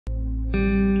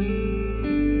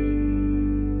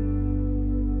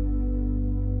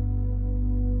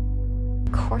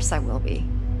course I will be.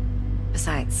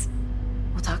 Besides,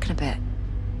 we'll talk in a bit.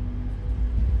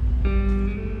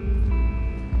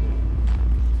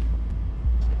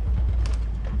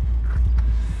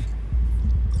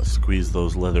 I'll squeeze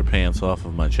those leather pants off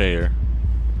of my chair.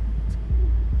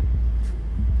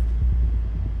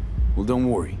 Well, don't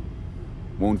worry.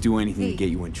 Won't do anything to Hey, get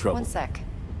you in trouble. One sec.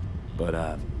 But,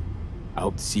 I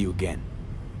hope to see you again.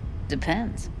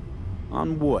 Depends.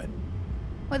 On what?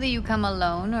 Whether you come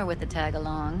alone or with a tag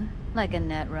along, like a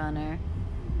net runner.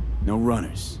 No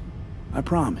runners. I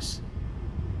promise.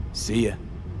 See ya.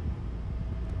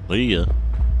 See ya.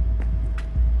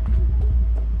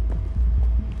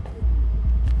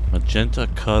 Magenta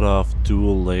cutoff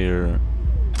dual layer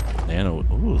nano.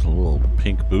 Ooh, it's a little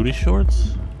pink booty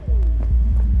shorts.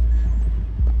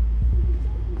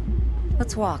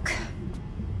 Let's walk.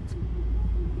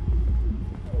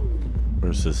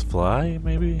 Versus fly,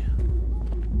 maybe?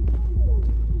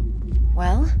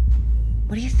 Well,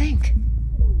 what do you think?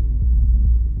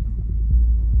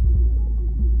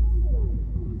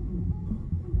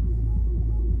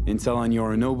 Intel on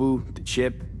Yorinobu, the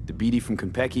chip, the BD from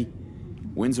Konpeki.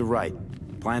 Winds are right.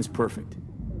 Plan's perfect.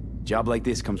 Job like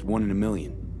this comes 1 in a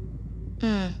million.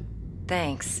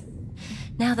 Thanks.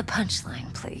 Now the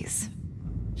punchline, please.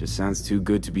 Just sounds too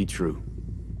good to be true.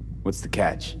 What's the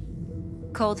catch?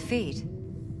 Cold feet.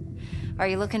 Are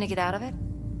you looking to get out of it?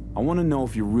 I want to know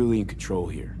if you're really in control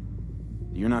here.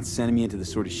 You're not sending me into the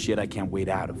sort of shit I can't wait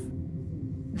out of.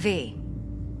 V,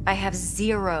 I have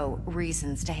 0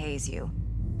 reasons to haze you.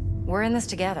 We're in this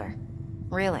together.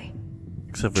 Really.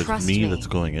 Except for it's Trust me that's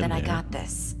going in that there. I got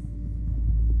this.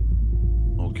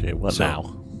 Okay, what So, now?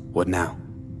 What now?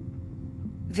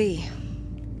 V,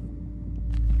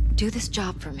 do this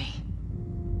job for me.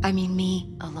 I mean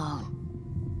me alone.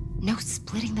 No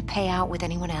splitting the payout with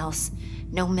anyone else.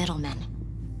 No middlemen.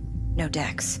 No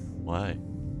Dex. Why?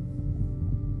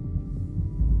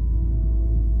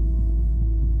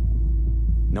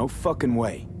 No fucking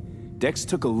way. Dex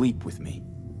took a leap with me.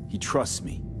 He trusts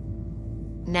me.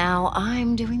 Now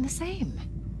I'm doing the same.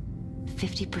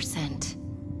 50%.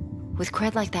 With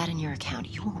cred like that in your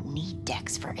account, you won't need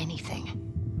Dex for anything.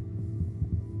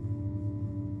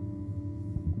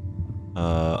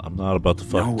 I'm not about to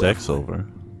fuck No, Dex Evelyn. over.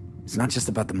 It's not just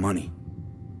about the money.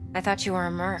 I thought you were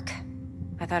a merc.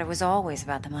 I thought it was always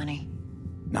about the money.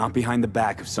 Not behind the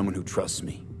back of someone who trusts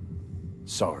me.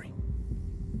 Sorry.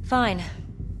 Fine.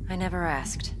 I never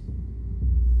asked.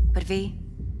 But V?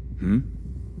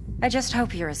 I just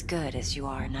hope you're as good as you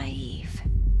are naive.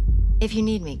 If you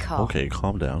need me, call. Okay,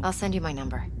 calm down. I'll send you my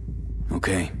number.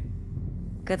 Okay.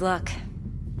 Good luck.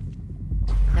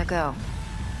 Now go.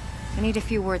 I need a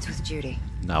few words with Judy.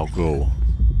 Now go.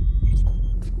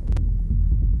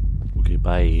 Okay,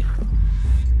 bye.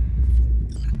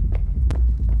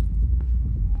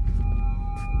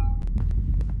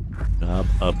 Job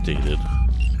updated.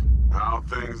 How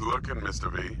things looking,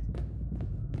 Mr. V?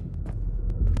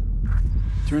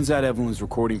 Turns out Evelyn's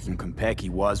recording from Konpeki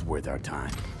was worth our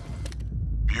time.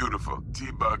 Beautiful.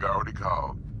 T-Bug already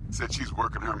called. Said she's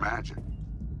working her magic.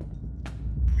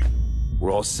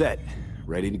 We're all set.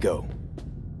 Ready to go.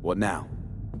 What now?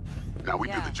 Now we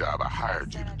do the job I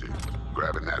hired you to do.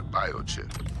 Grabbing that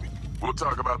biochip. We'll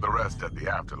talk about the rest at the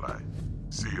Afterlife.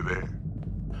 See you there.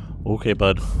 Okay,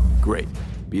 bud. Great.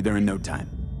 Be there in no time.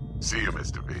 See you,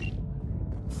 Mr. V.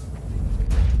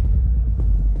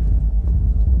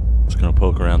 Just gonna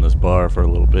poke around this bar for a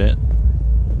little bit.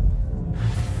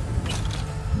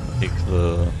 Take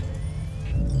the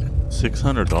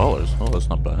 $600. Oh, that's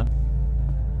not bad.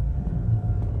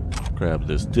 Grab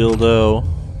this dildo.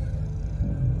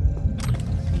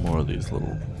 More of these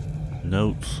little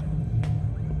notes.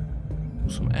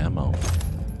 Some ammo.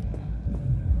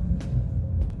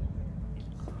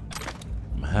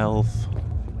 Some health.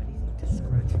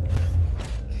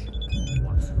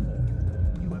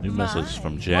 New message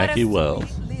from Jackie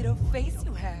Wells.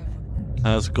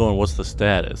 How's it going? What's the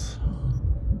status?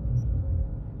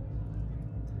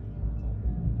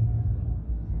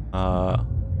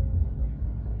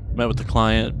 Met with the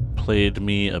client, played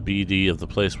me a BD of the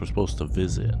place we're supposed to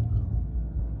visit.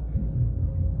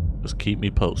 Just keep me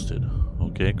posted.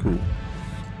 Okay, cool.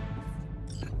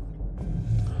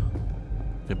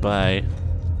 Goodbye.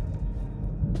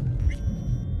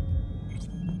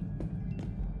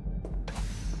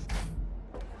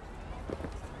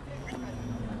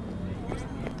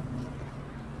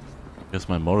 Guess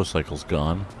my motorcycle's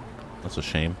gone. That's a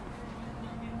shame.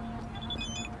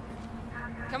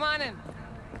 Come on in.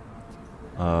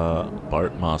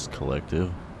 Bart Moss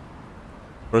Collective.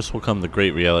 First will come the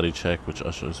great reality check, which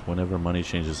ushers whenever money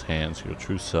changes hands, your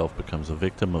true self becomes a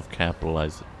victim of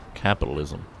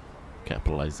Capitalism.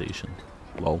 Capitalization.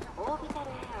 Lol.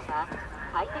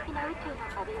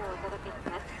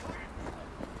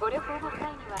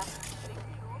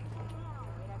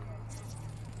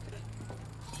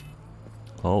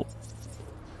 Oh.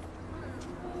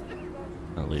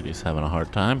 That lady's having a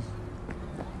hard time.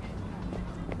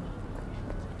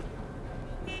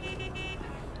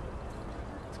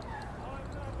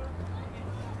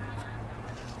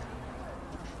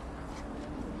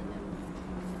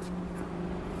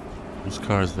 Whose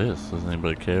car is this? Doesn't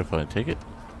anybody care if I take it?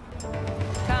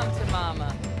 Come to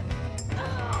mama.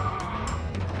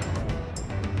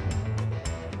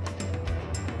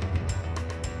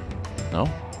 No?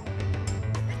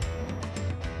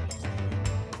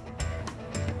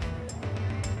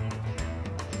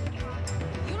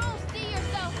 You don't see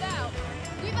yourself out.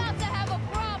 We about to have a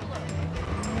problem.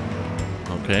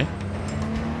 Okay.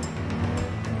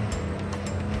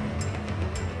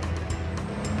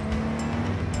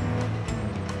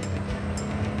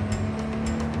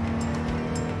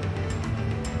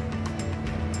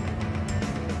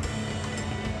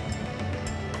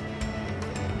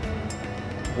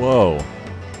 Whoa.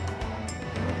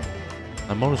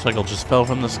 That motorcycle just fell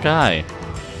from the sky.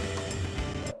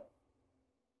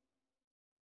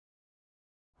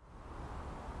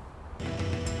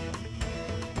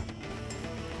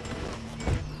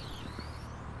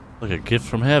 Like a gift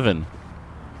from heaven.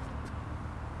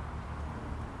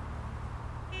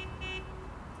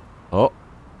 Oh,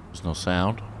 there's no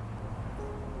sound.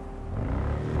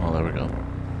 Oh, there we go.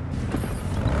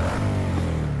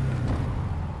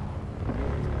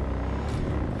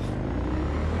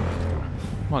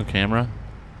 Come on, camera.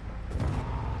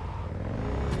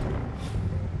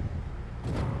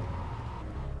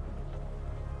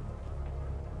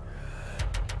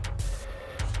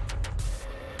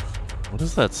 What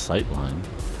is that sight line?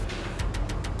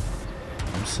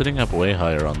 I'm sitting up way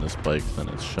higher on this bike than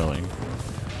it's showing.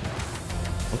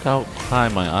 Look how high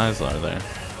my eyes are there.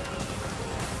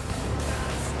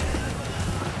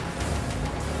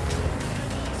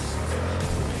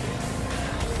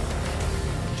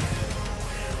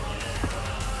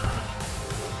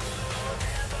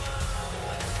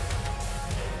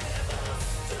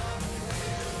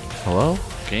 Hello?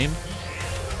 Game?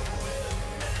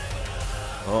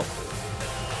 Oh.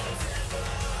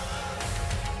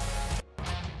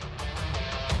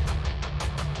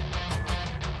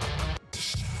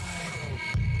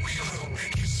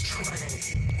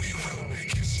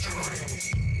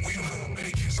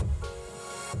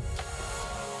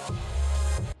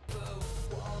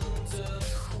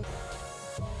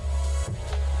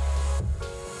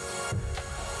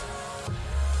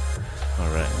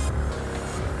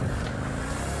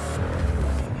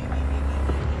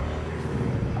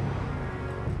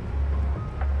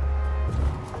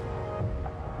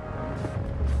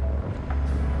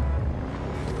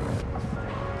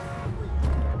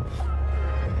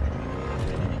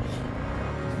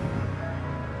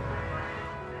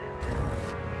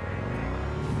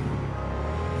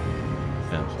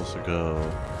 To go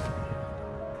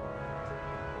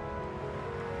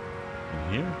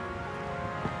in here.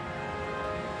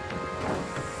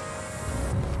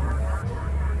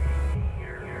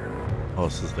 Oh,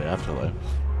 this is the afterlife.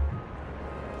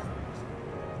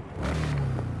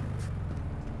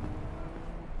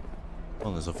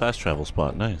 Oh, there's a fast travel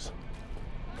spot. Nice.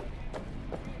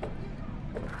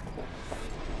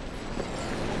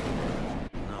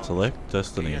 Select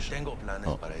destination.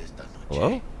 Oh.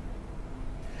 Hello?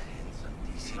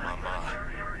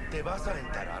 Te vas a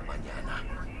enterar mañana.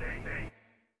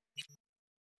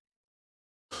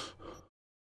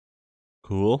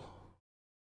 Cool.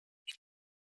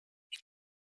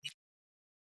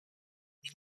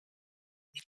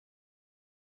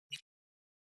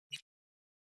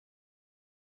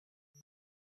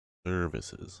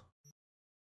 Services.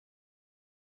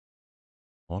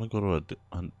 I want to go to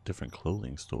a different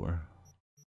clothing store.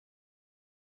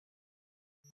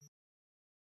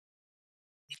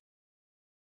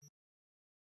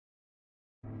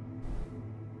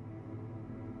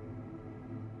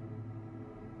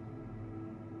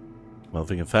 Well, if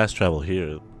we can fast travel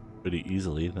here pretty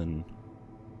easily, then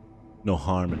no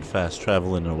harm in fast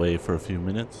traveling away for a few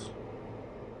minutes.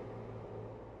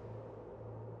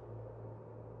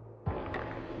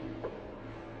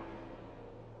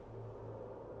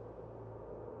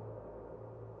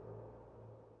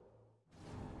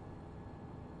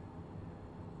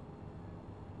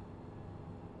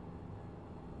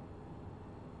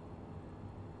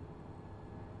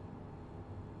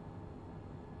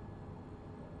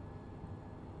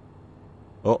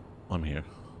 Oh, I'm here.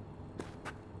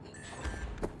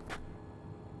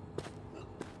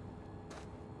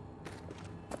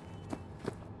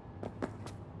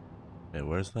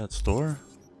 where's that store?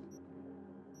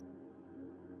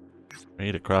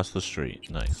 Right across the street.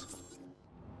 Nice.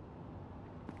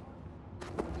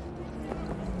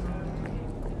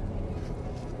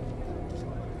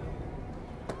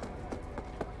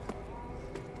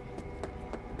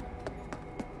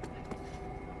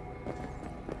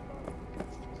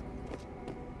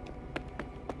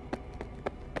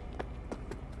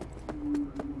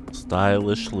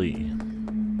 Stylishly.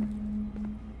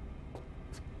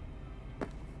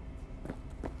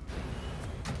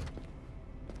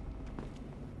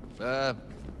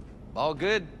 All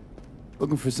good?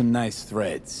 Looking for some nice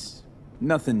threads.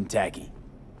 Nothing tacky.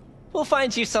 We'll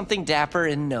find you something dapper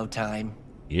in no time.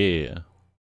 Yeah.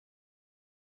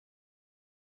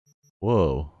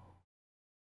 Whoa.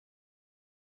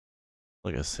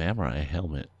 Like a samurai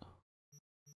helmet.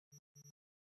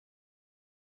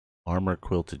 Armor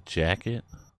quilted jacket.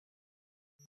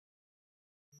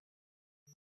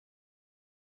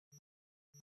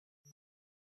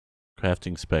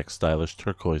 Crafting spec stylish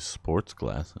turquoise sports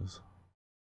glasses.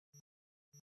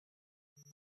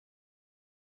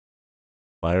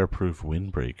 Fireproof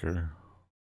windbreaker.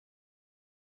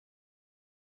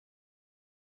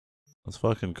 That's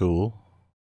fucking cool.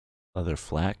 Leather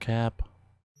flat cap.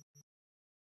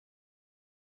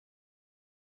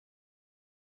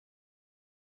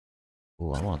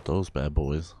 Oh, I want those bad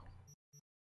boys.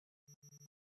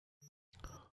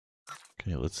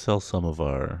 Okay, let's sell some of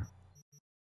our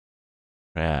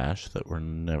trash that we're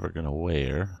never gonna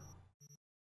wear.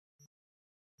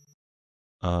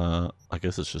 I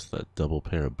guess it's just that double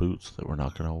pair of boots that we're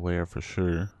not gonna wear for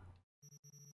sure.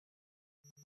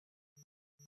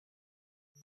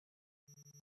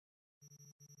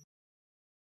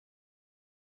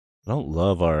 I don't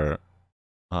love our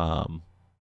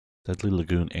Deadly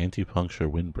Lagoon anti-puncture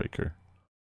windbreaker.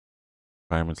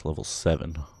 Requirements level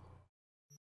 7.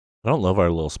 I don't love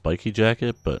our little spiky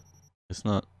jacket, but it's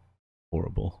not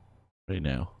horrible right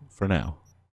now. For now.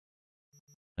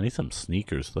 I need some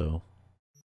sneakers though.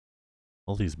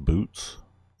 All these boots.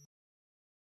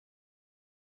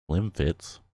 Slim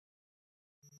fits.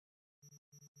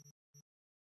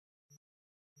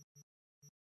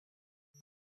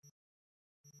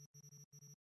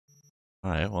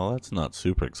 Alright, well that's not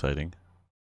super exciting.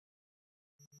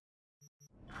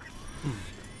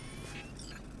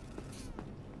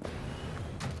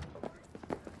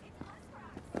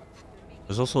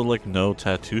 There's also like no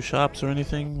tattoo shops or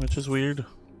anything, which is weird.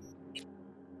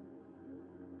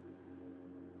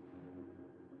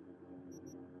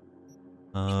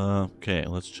 Okay,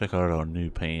 let's check out our new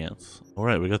pants.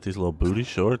 Alright, we got these little booty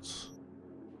shorts.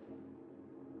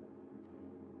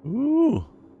 Ooh!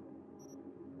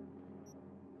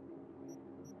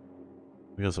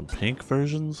 We got some pink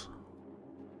versions.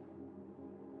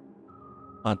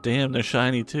 Oh damn, they're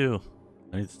shiny too.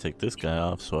 I need to take this guy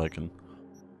off so I can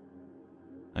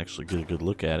actually get a good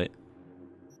look at it.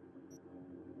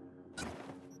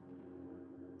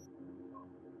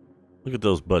 Look at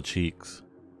those butt cheeks.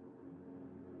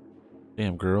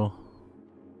 Damn girl.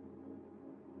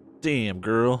 Damn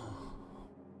girl.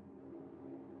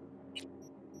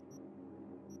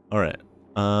 Alright.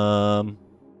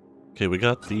 Okay, we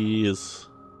got these.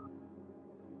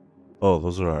 Oh,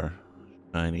 those are our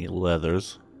shiny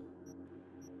leathers.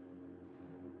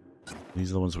 These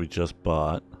are the ones we just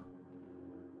bought.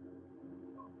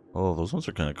 Oh, those ones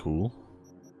are kind of cool.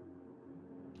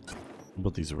 What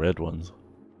about these red ones?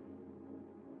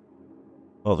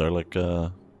 Oh, they're like,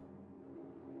 I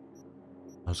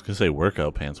was gonna say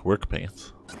workout pants, work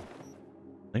pants. I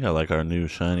think I like our new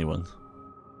shiny ones.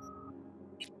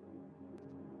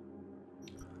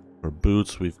 For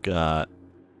boots, we've got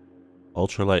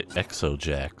ultralight exo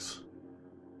jacks.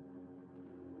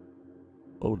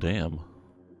 Oh, damn.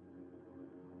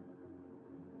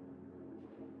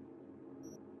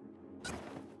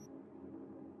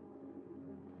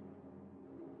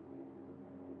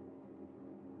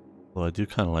 Well, I do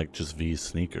kind of like just V's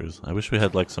sneakers. I wish we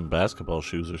had like some basketball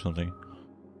shoes or something.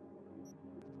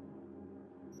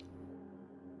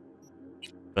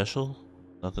 Special?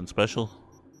 Nothing special?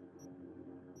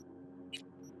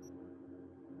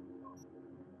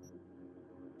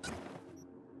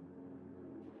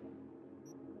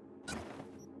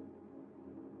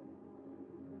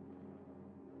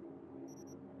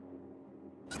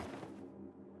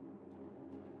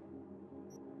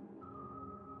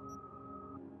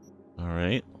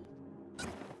 Alright.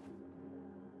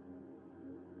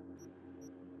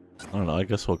 I don't know, I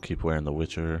guess we'll keep wearing the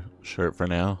Witcher shirt for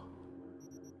now.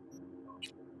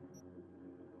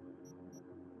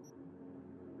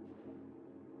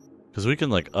 Because we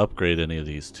can like upgrade any of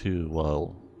these too,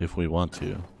 well, if we want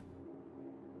to.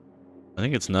 I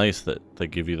think it's nice that they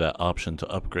give you that option to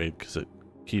upgrade because it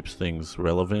keeps things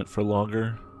relevant for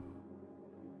longer.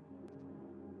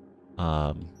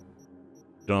 You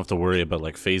don't have to worry about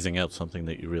like phasing out something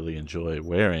that you really enjoy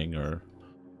wearing or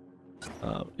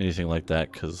anything like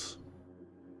that, because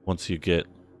once you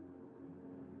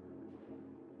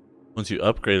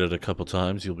upgrade it a couple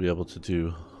times, you'll be able to do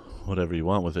whatever you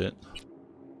want with it.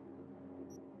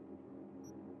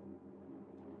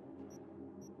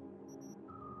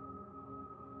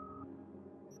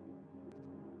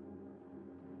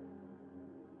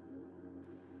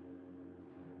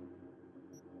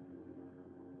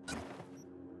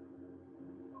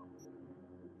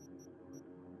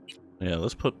 Yeah,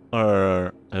 let's put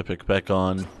our epic back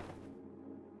on.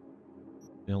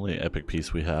 The only epic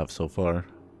piece we have so far.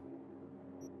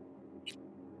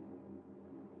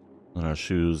 And our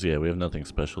shoes, yeah, we have nothing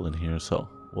special in here, so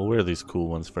we'll wear these cool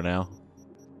ones for now.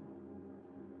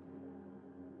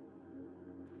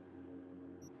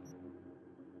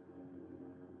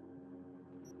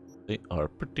 They are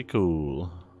pretty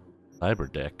cool.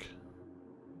 Cyber deck.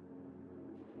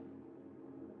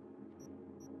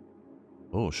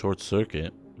 Oh, short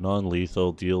circuit.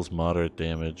 Non-lethal, deals moderate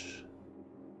damage.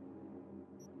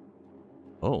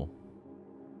 Oh.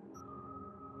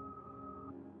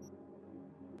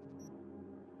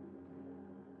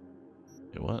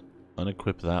 Okay, what?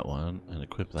 Unequip that one and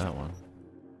equip that one.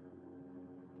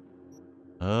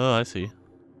 Oh, I see.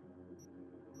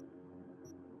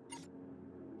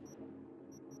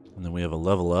 And then we have a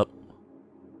level up.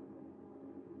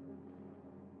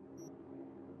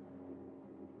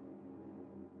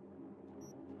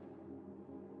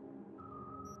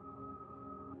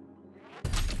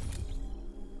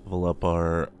 Level up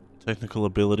our technical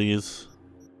abilities.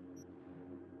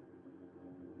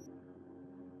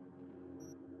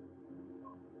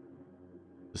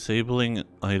 Disabling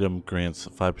item grants a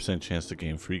 5% chance to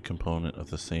gain free component of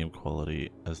the same quality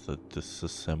as the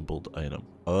disassembled item.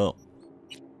 Oh.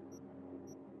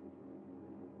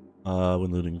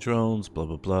 When looting drones, blah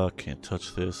blah blah, can't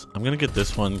touch this. I'm gonna get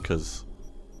this one because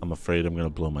I'm afraid I'm gonna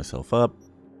blow myself up.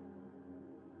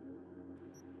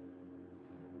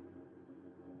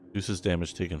 Reduces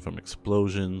damage taken from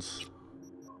explosions.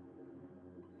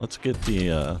 Let's get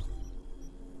the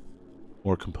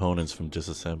more components from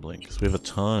disassembling because we have a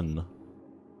ton.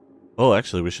 Oh,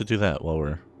 actually, we should do that while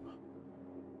we're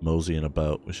moseying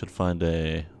about. We should find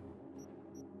a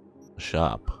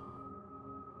shop.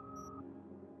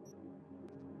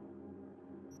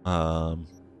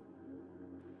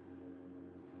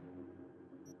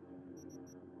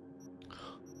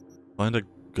 Find a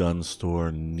gun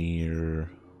store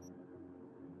near.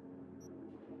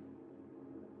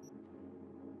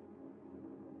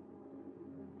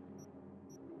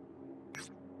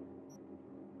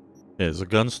 Yeah, there's a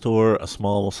gun store, a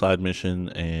small side mission,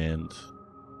 and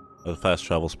a fast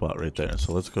travel spot right there.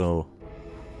 So let's go.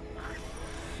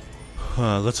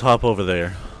 Let's hop over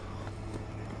there.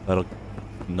 That'll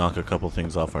knock a couple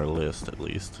things off our list, at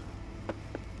least.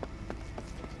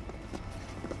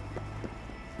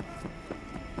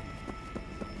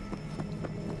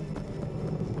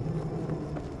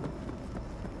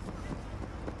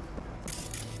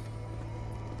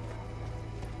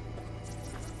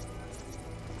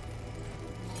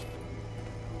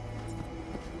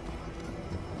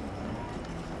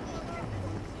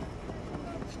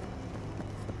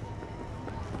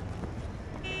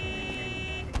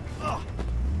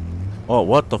 Oh,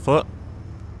 what the fuck?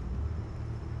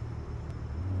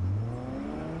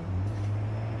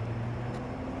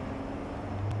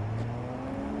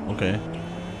 Okay.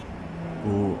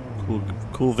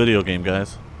 Cool video game,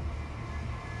 guys.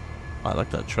 I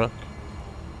like that truck.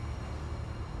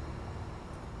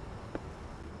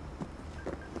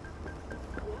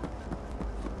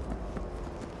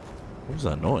 What was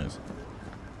that noise?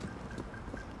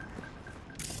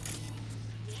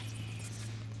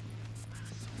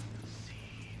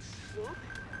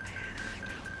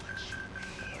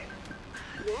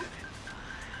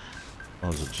 Oh,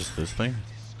 is it just this thing?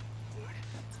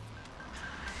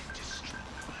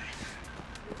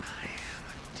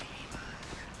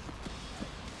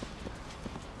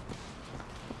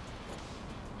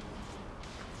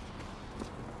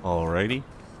 Alrighty.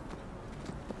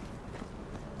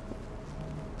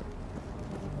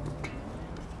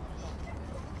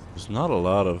 There's not a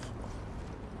lot of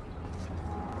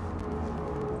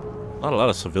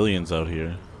civilians out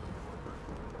here.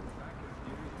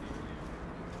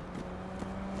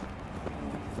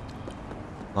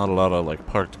 Not a lot of like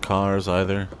parked cars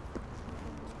either.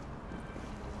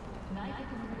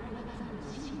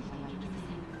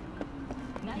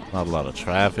 Not a lot of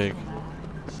traffic.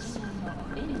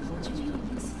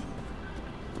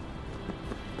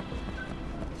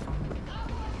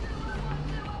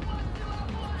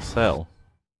 sell.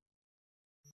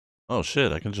 Oh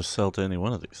shit, I can just sell to any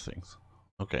one of these things.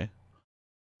 Okay.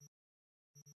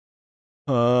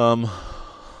 Well,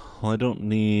 I don't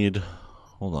need...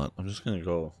 Hold on, I'm just gonna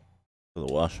go to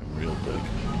the washroom real quick.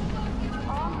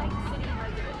 All Night City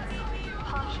residents,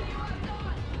 caution.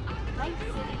 Night City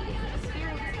is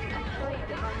experiencing a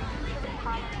period of unusually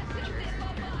high temperatures.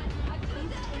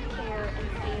 Please take care and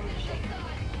stay in shape.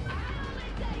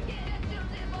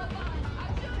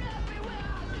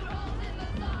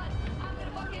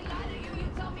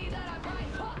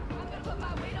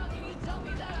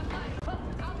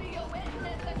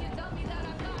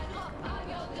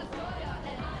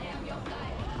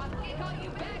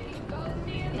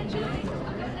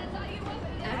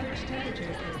 Average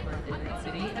temperatures this month in Night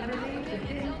City have remained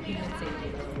within human safety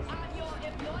levels.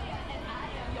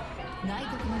 外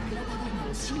国のプロパガンダ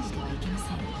を信じてはいけま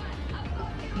せん。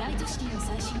ナイトシティの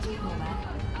最新情報は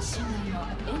深夜の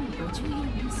N54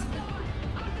 ニュースで。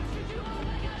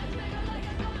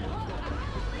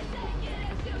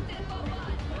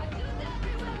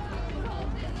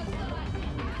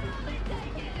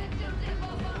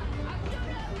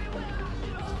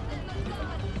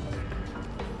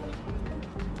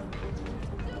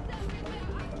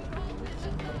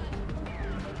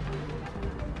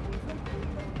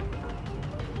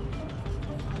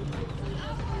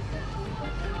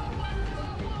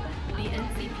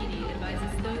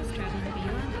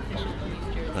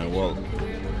Well,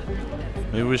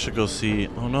 maybe we should go see...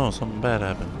 Oh no, something bad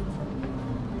happened.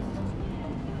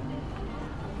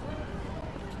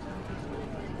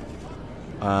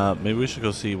 Maybe we should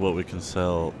go see what we can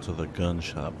sell to the gun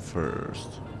shop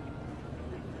first.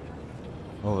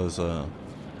 Oh, there's a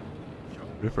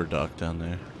Ripper Doc down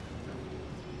there.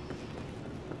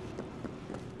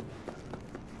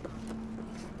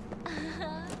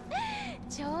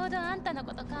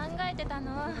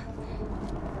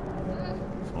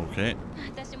 Okay.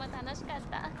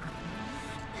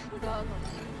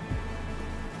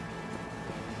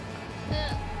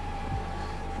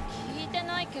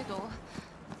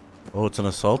 Oh, it's an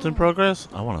assault in progress?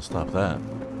 I want to stop that.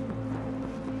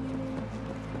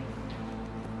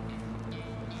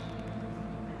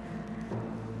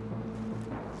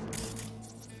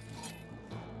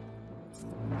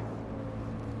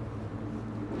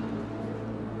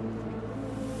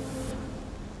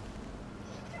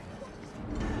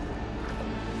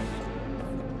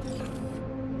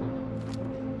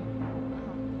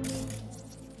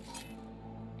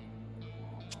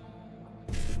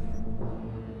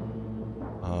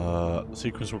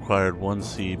 Sequence required 1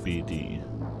 CBD.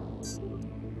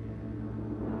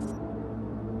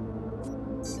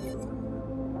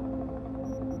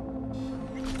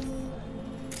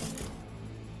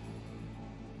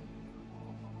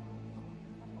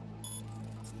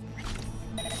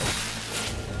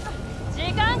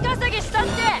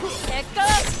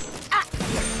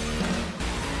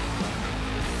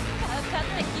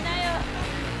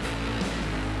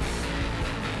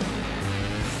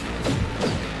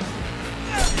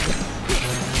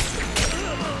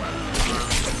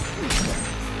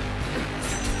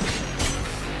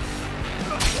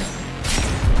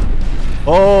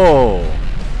 Oh!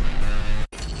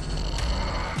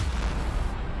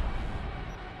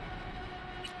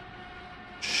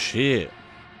 Shit.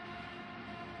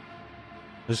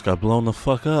 Just got blown the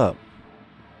fuck up.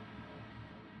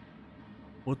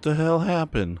 What the hell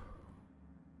happened?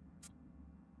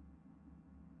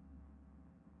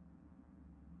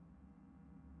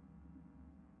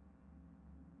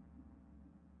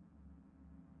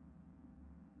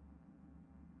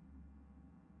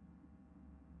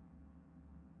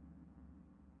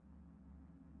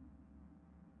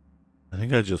 I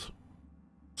think I just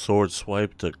sword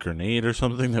swiped a grenade or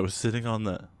something that was sitting on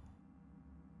the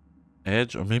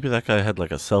edge. Or maybe that guy had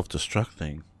like a self-destruct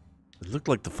thing. It looked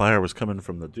like the fire was coming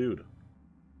from the dude.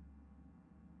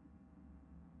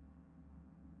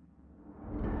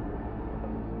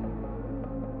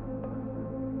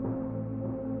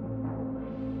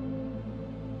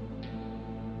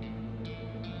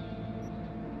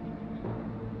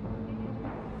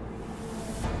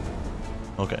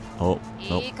 Okay. Oh,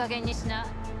 nope.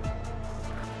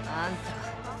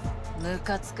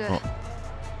 Oh.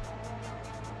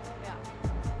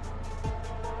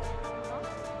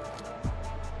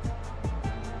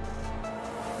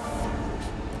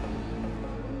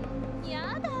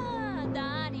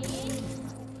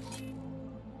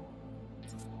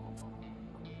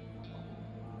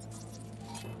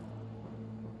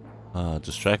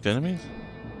 Distract enemies?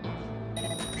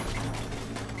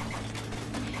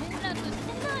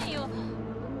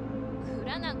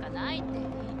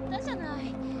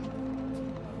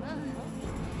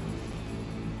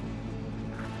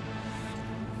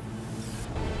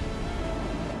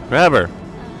 Grab her.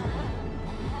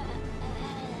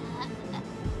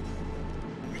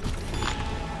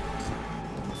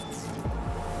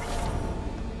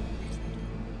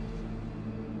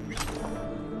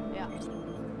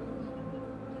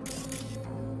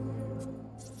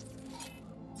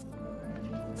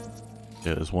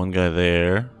 Yeah, there's one guy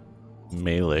there.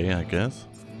 Melee, I guess.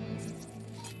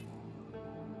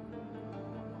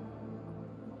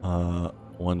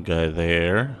 One guy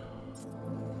there.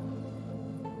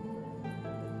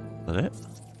 Is that it?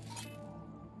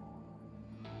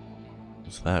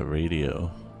 What's that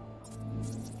radio?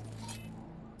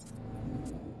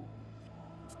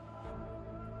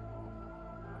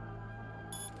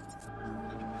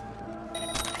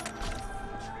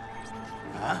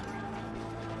 Huh?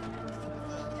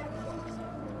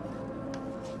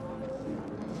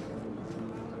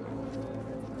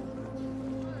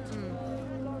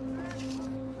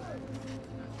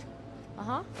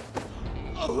 Uh-huh.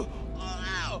 Oh,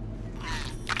 ow.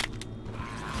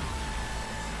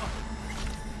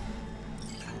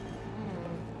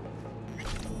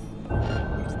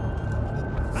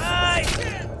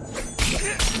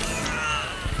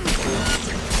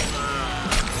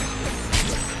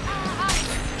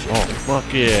 Oh,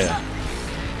 fuck yeah.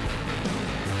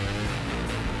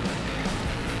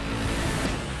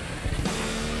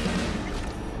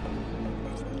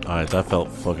 Alright, that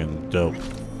felt fucking dope.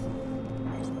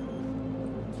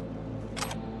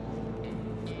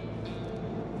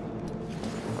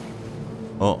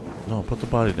 Oh, no, put the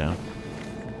body down.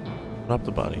 Drop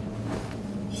the body.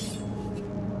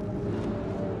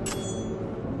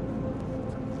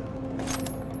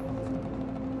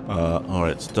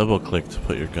 Alright, it's double click to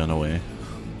put your gun away.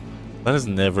 That has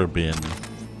never been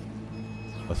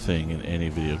a thing in any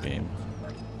video game.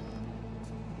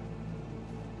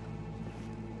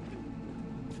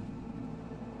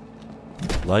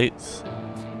 Lights?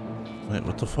 Wait,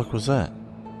 what the fuck was that?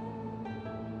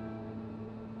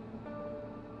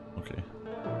 Okay.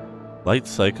 Light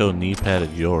Psycho knee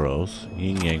padded Euros,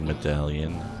 Yin Yang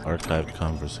medallion, archived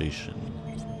conversation.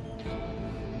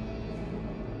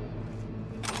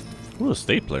 Ooh, a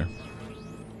stapler.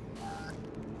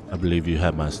 I believe you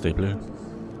have my stapler.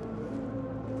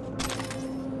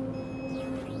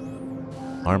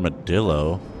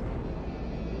 Armadillo.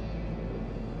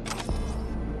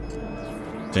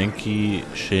 Denki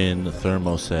Shin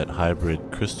Thermoset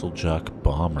Hybrid Crystal Jock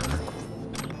Bomber.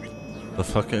 The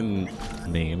fucking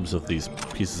names of these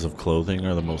pieces of clothing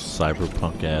are the most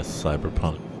cyberpunk ass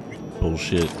cyberpunk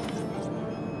bullshit.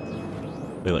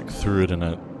 They like threw it in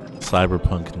a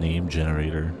cyberpunk name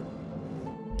generator.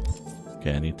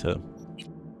 Okay, I need to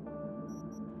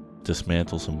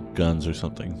dismantle some guns or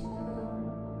something.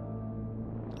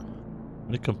 How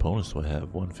many components do I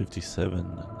have? 157.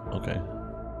 Okay.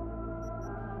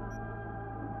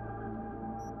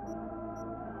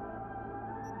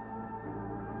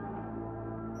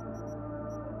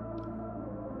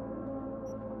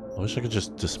 I wish I could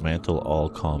just dismantle all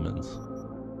commons.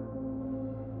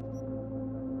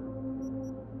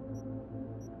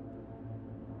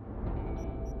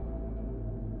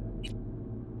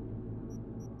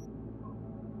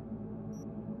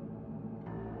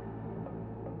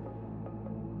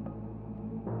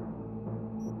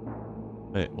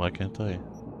 Wait, why can't I?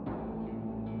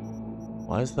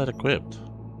 Why is that equipped?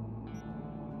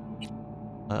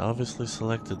 I obviously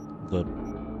selected the...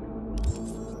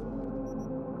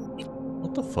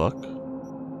 What the fuck?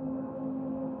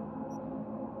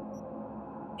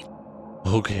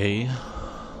 Okay.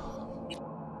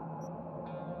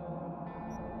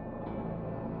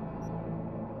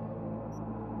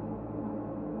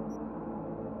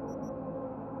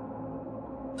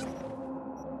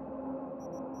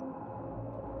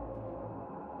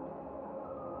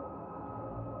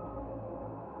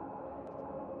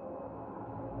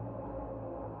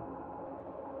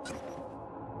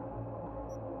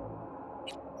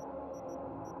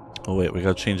 Oh wait, we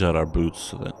gotta change out our boots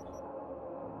so that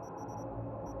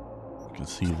we can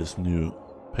see this new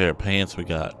pair of pants we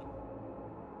got.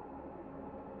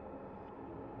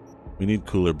 We need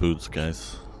cooler boots,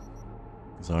 guys.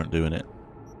 These aren't doing it.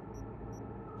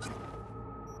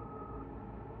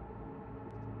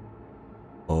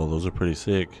 Oh, those are pretty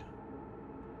sick.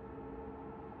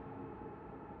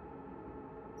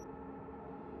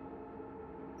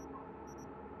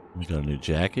 We got a new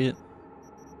jacket.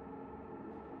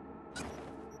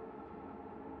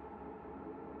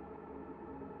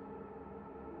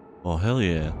 Oh, hell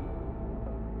yeah.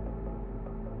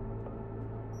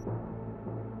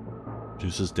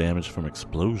 Reduces damage from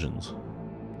explosions.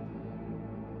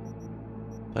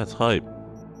 That's hype.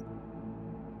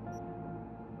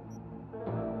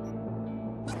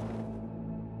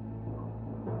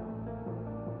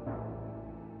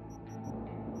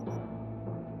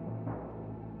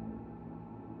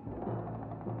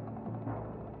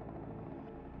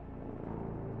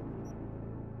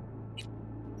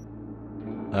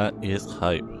 That is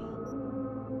hype.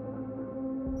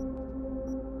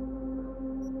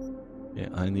 Yeah,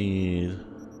 I need...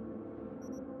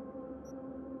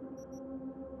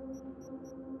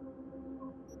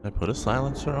 Can I put a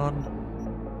silencer on?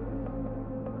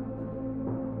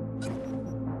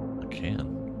 I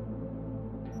can.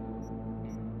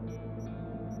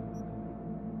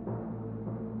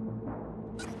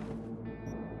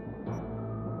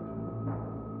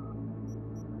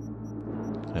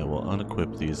 Okay, we'll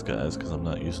unequip these guys because I'm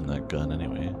not using that gun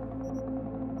anyway.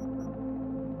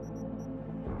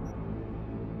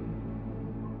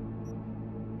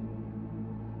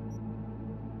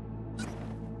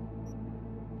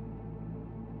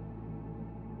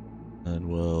 And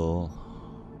we'll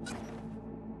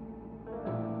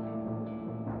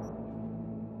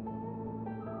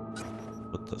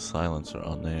put the silencer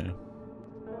on there.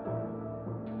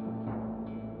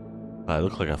 I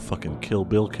look like a fucking Kill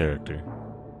Bill character.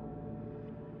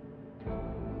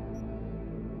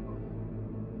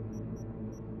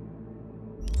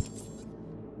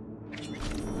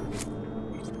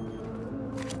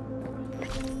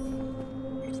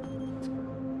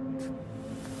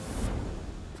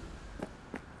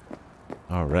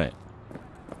 All right.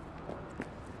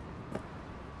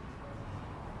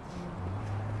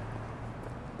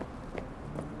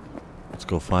 Let's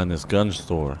go find this gun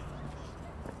store.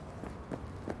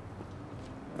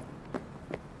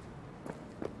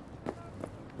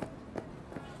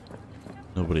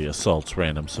 Nobody assaults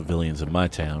random civilians in my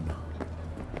town.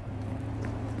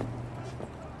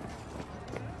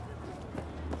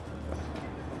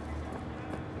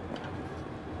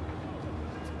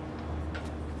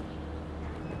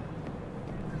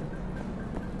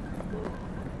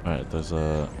 Alright, there's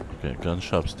a... Okay, gun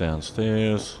shop's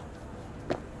downstairs.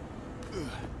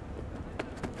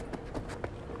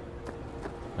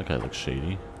 That guy looks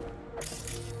shady.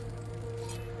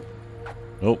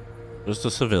 Nope, just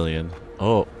a civilian.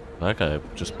 Oh, that guy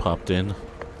just popped in.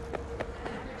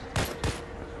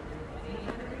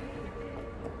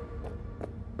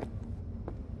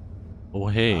 Oh,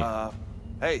 hey.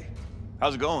 Hey,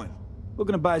 how's it going?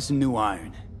 Looking to buy some new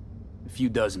iron. A few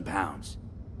dozen pounds.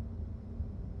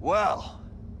 Well,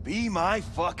 be my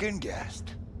fucking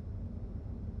guest.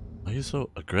 Why are you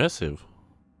so aggressive?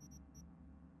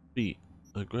 Be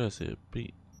aggressive.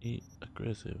 Be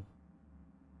aggressive.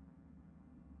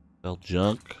 Sell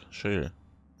junk? Sure.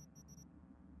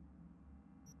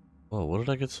 Oh, what did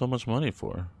I get so much money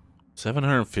for?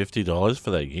 $750 for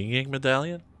that Yin Yang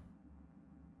medallion?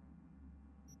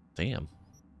 Damn.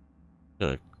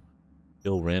 Gotta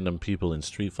kill random people in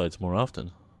street fights more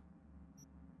often.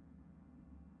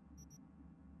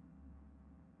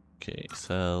 Okay,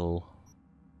 sell.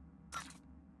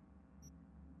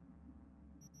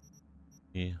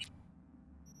 Yeah.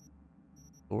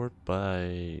 Sort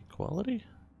by quality?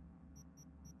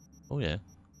 Oh yeah.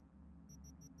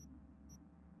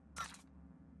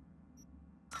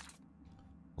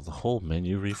 Well, the whole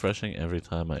menu refreshing every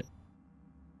time I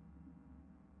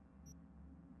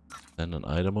send an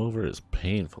item over is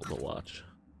painful to watch.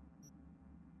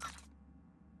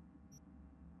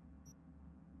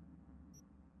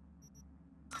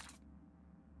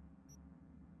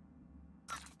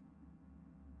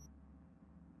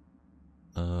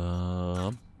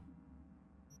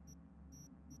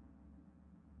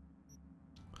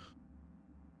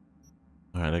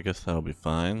 Alright, I guess that'll be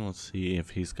fine. Let's see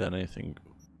if he's got anything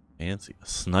fancy. A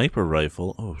sniper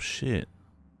rifle? Oh shit.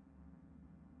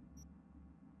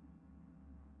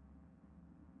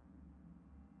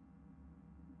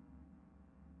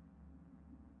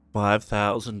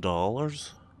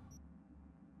 $5,000?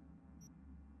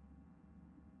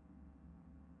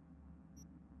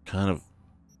 Kind of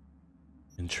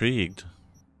intrigued.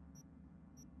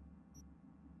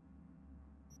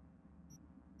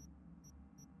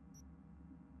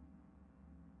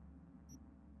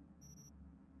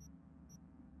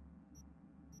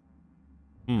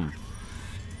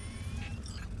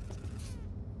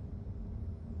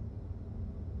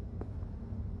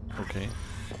 Okay.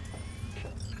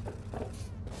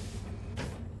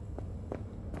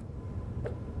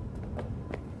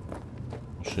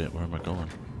 Shit, where am I going?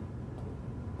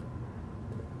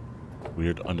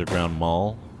 Weird underground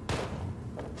mall.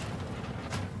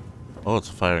 Oh, it's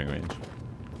a firing range.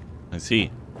 I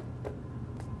see.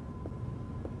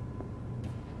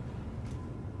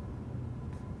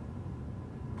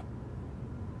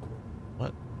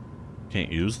 What?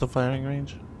 Can't use the firing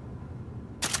range?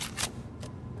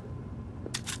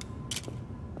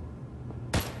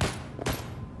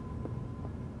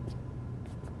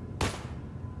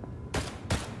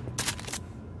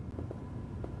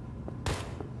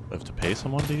 I have to pay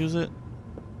someone to use it?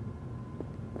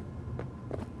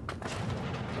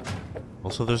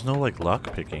 so there's no like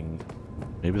lock picking.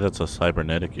 Maybe that's a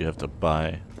cybernetic you have to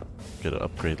buy, get an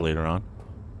upgrade later on.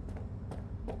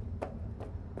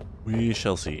 We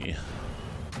shall see.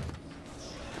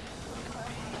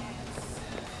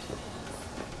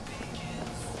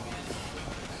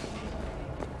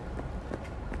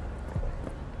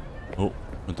 Oh,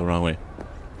 went the wrong way.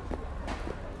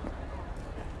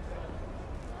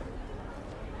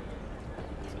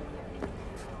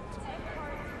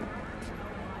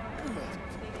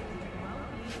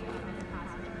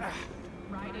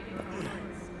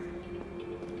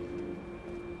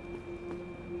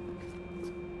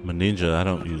 I'm a ninja, I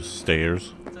don't use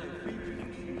stairs.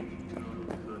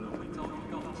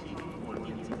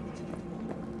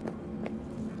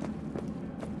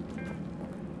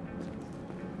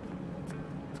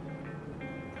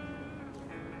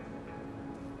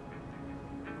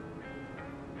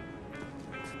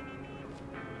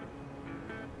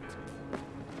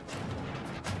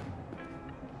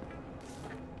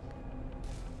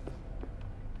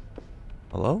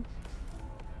 Hello?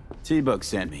 T-Bug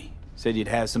sent me. Said you'd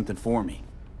have something for me.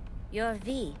 You're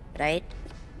V, right?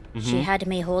 She had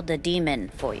me hold the demon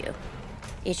for you.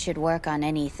 It should work on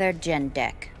any 3rd gen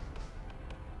deck.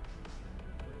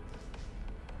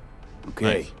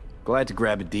 Okay. Nice. Glad to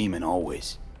grab a demon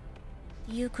always.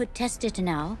 You could test it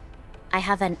now. I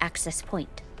have an access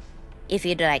point. If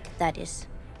you'd like, that is.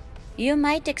 You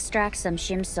might extract some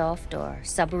shimsoft or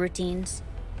subroutines.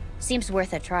 Seems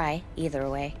worth a try, either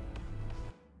way.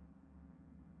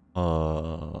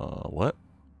 What?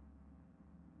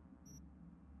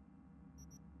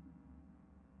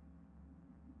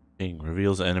 Ping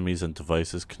reveals enemies and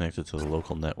devices connected to the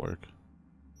local network.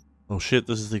 Oh shit,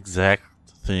 this is the exact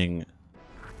thing.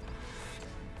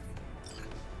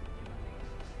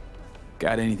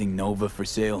 Got anything Nova for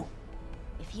sale?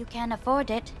 If you can afford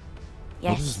it,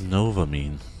 What does yes. Nova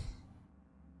mean?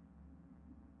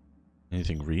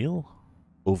 Anything real?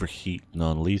 Overheat,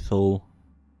 non-lethal.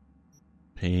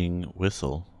 Ping,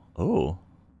 whistle. Oh.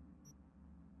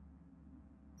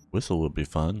 Whistle would be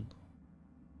fun.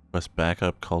 Quest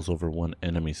backup, calls over one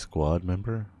enemy squad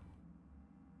member.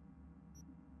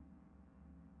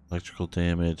 Electrical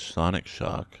damage, sonic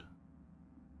shock.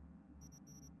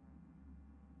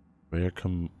 Rare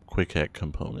quick hack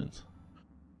components.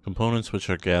 Components which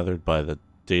are gathered by the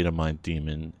data mine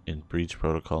demon in breach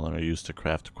protocol and are used to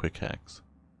craft quick hacks.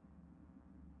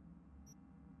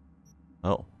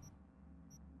 Oh.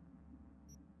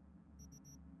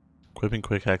 Equipping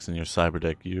quick hacks in your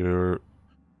cyberdeck.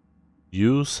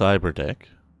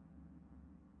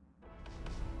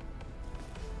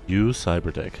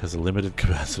 Cyberdeck has a limited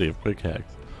capacity of quick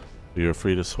hacks. You're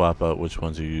free to swap out which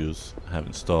ones you have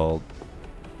installed.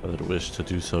 Whether to wish to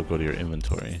do so, go to your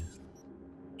inventory.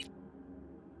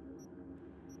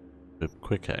 Equip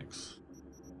quick hacks.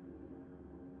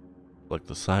 Select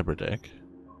the cyberdeck.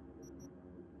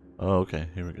 Oh, okay,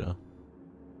 here we go.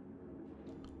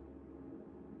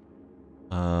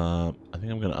 I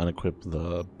think I'm gonna unequip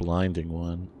the blinding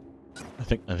one. I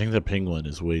think the ping one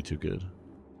is way too good.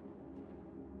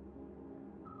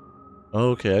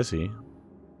 Okay, I see.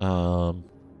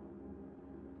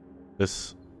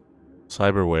 This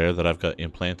cyberware that I've got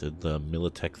implanted, the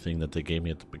Militech thing that they gave me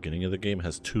at the beginning of the game,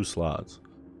 has 2 slots.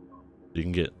 You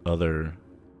can get other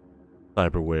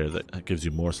cyberware that gives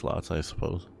you more slots, I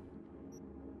suppose.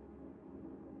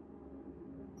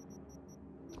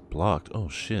 Blocked. Oh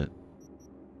shit.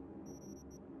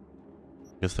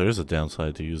 Guess there is a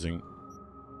downside to using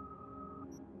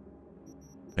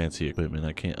fancy equipment.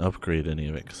 I can't upgrade any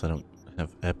of it because I don't have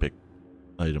epic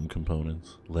item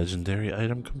components. Legendary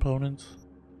item components?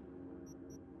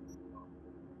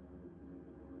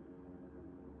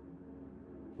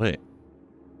 Wait.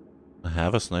 I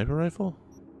have a sniper rifle?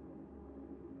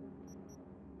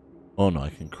 Oh no,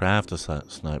 I can craft a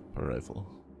sniper rifle.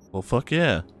 Well, fuck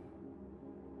yeah.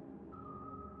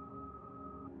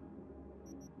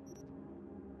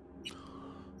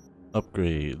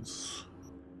 Upgrades.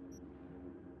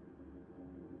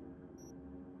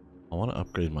 I want to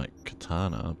upgrade my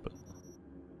katana, but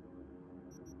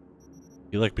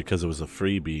I feel like because it was a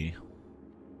freebie,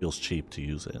 it feels cheap to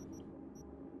use it.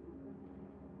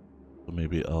 So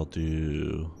maybe I'll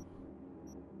do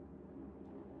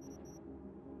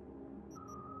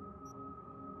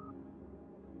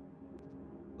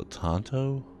the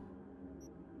Tonto.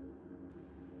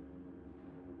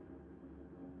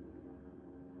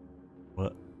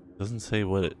 What? Doesn't say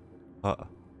what it...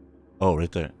 oh,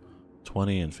 right there.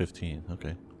 20 and 15. Okay.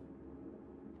 I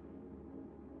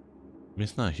mean,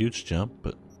 it's not a huge jump,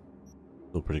 but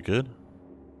still pretty good.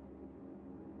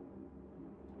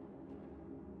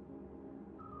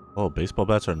 Oh, baseball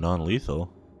bats are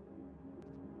non-lethal.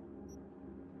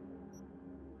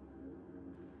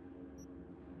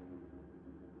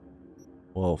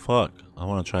 Well, fuck. I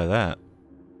want to try that.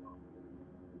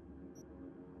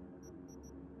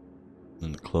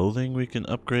 And clothing we can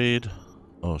upgrade.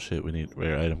 Oh shit, we need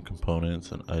rare item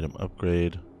components and item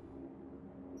upgrade.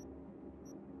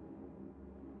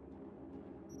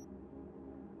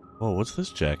 Oh, what's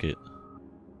this jacket?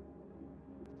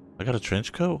 I got a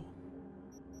trench coat?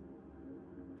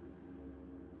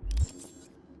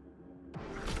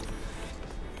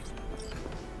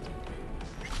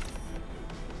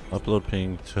 Upload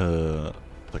ping to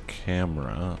the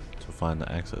camera to find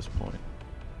the access point.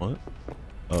 What?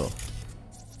 Oh.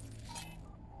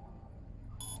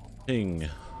 Ping.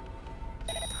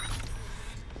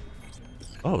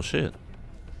 Oh shit.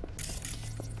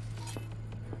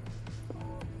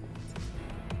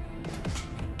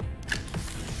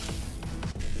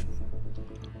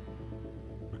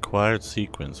 Required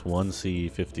sequence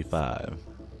 1C55.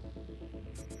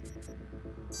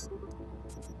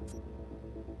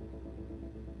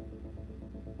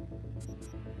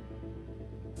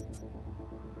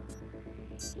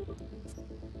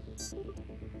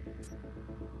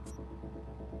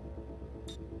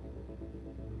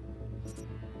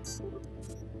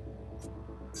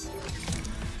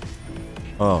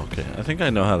 Oh, okay. I think I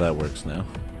know how that works now.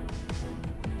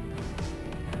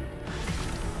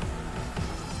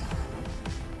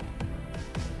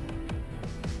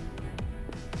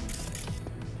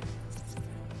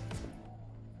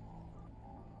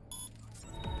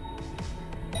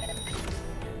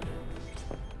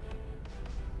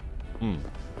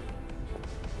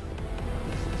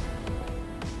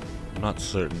 I'm not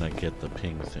certain I get the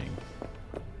ping thing.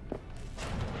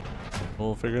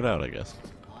 We'll figure it out, I guess.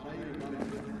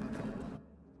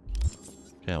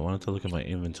 Okay, I wanted to look at my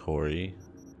inventory.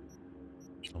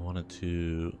 I wanted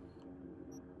to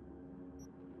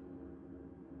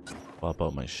swap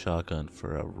out my shotgun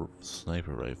for a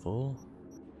sniper rifle.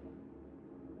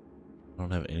 I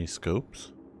don't have any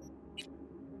scopes.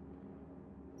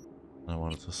 I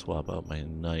wanted to swap out my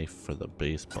knife for the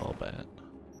baseball bat.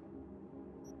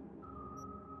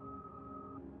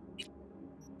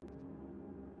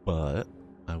 But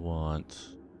I want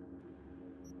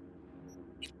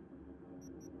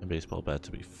a baseball bat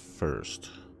to be first.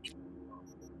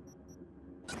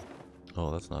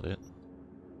 Oh, that's not it.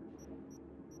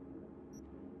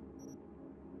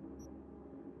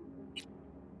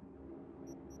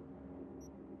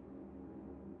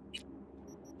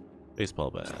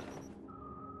 Baseball bat.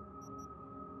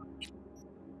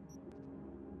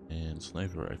 And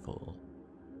sniper rifle.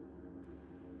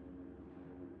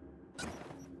 I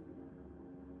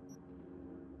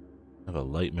have a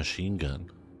light machine gun.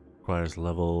 Requires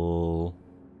level...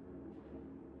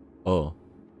 Oh.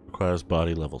 Requires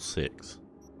body level 6.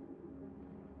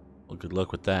 Well, good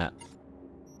luck with that.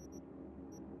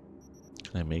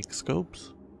 Can I make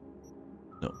scopes?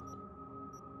 No.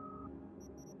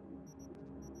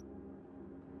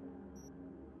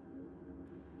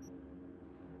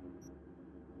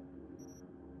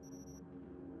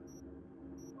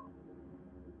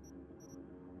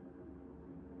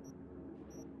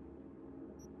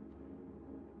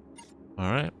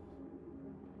 All right.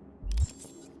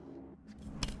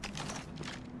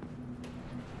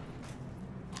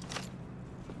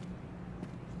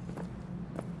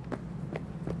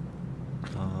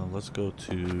 Let's go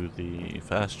to the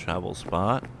fast travel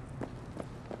spot.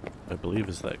 I believe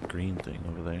is that green thing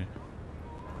over there.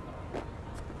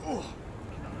 Oh.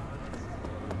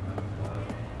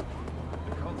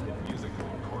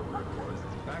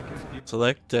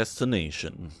 Select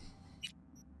destination.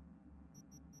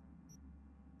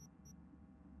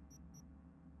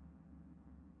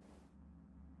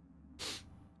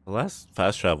 The last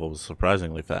fast travel was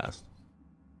surprisingly fast.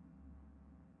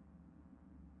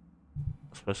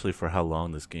 Especially for how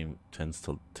long this game tends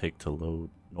to take to load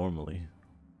normally.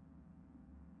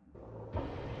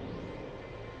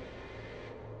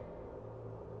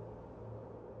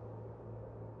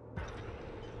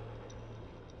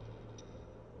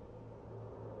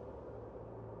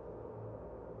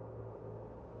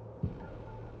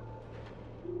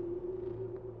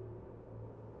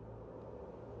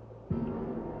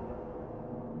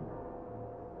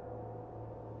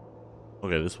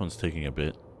 Okay, this one's taking a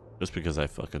bit. Just because I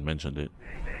fucking mentioned it.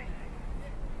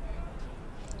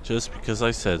 Just because I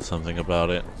said something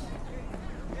about it.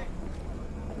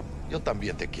 Yo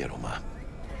también te quiero, ma.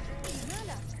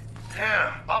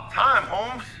 Damn, about time,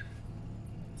 Holmes.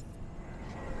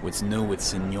 What's new with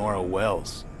Senora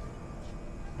Wells?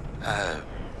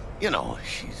 You know,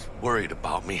 she's worried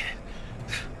about me.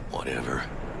 Whatever.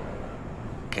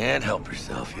 Can't help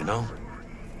herself, you know?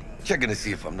 Checking to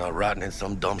see if I'm not rotting in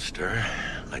some dumpster,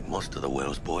 like most of the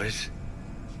Wales boys.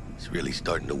 It's really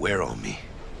starting to wear on me.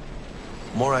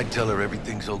 The more I tell her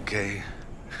everything's okay,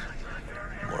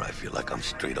 the more I feel like I'm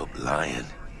straight up lying.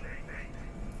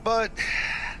 But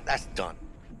that's done.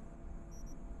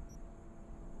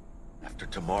 After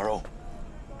tomorrow,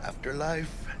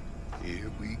 afterlife,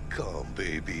 here we come,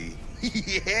 baby.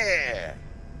 Yeah!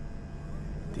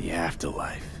 The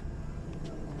Afterlife.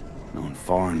 Known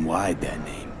far and wide, that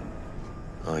name.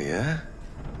 Oh, yeah?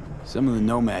 Some of the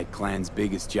Nomad clan's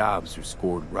biggest jobs are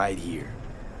scored right here.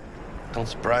 Don't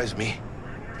surprise me.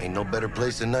 Ain't no better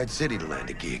place than Night City to land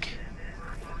a gig.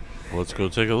 Let's go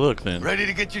take a look then. Ready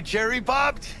to get your cherry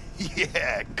popped?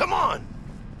 Yeah, come on!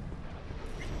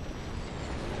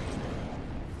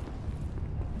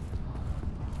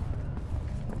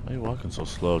 Why are you walking so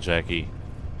slow, Jackie?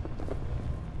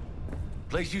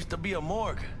 Place used to be a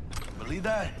morgue. Believe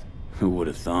that? Who would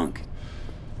have thunk?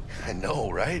 I know,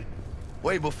 right?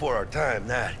 Way before our time,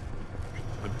 that.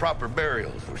 When proper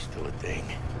burials were still a thing.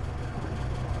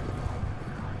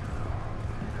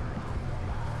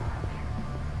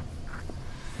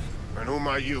 And who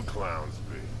might you clowns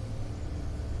be?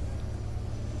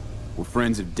 We're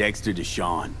friends of Dexter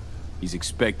Deshawn. He's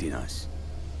expecting us.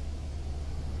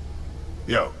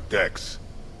 Yo, Dex.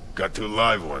 Got 2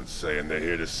 live ones saying they're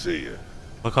here to see you.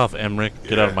 Fuck off, Emmerich.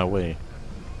 Get out of my way.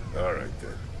 All right,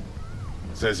 then.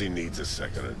 Says he needs a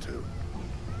second or 2.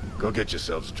 Go get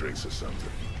yourselves drinks or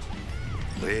something.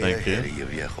 Way Thank ahead you. of you,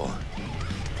 viejo.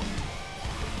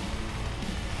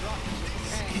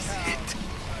 This is it.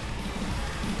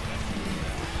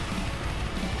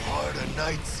 Heart of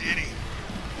Night City.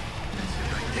 That's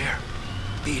it right there.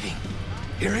 Beating.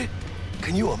 Hear it?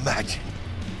 Can you imagine?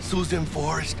 Susan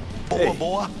Forrest, Boa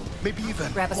Boa, maybe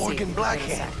even Grab a seat. Morgan Wait a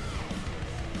Blackhand. sec.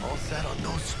 All sat on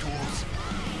those stools.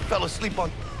 Fell asleep on...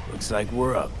 Looks like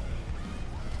we're up.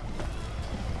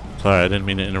 Sorry, I didn't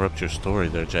mean to interrupt your story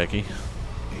there, Jackie.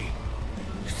 Hey,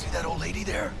 you see that old lady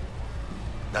there?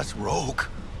 That's Rogue.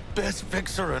 Best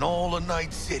fixer in all of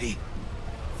Night City.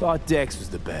 Thought Dex was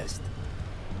the best.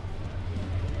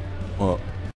 Well,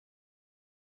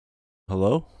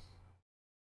 hello?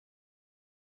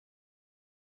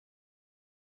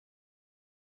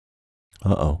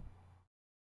 Uh-oh.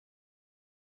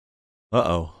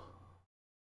 Uh-oh.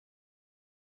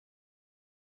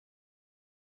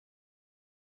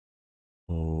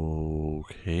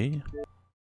 Okay.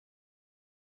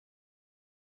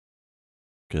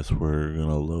 Guess we're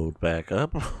gonna load back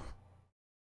up.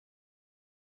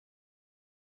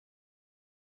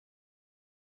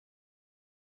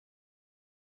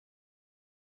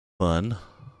 Fun.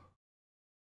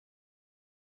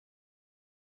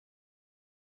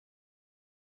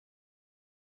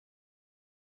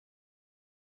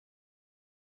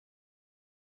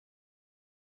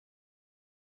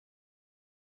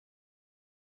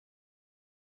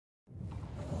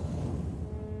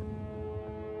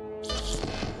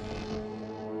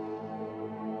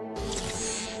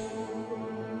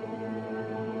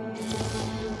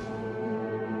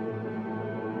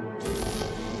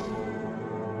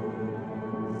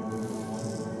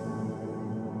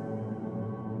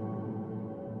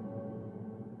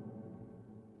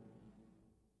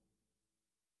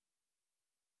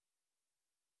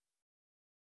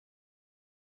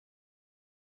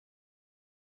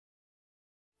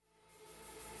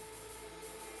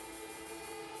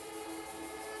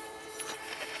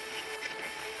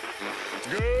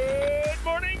 Good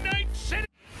morning, Night City!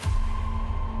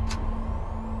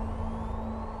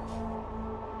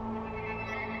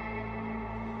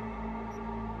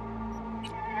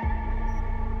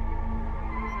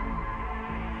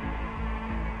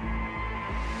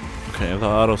 Okay, the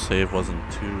autosave wasn't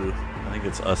too... I think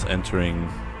it's us entering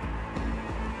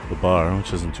the bar,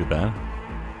 which isn't too bad.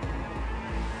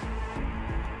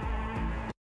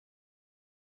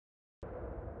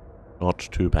 Not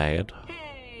too bad.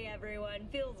 Hey everyone,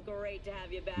 feels great to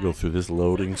have you back. Go through this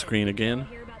loading screen again.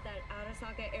 Hear about that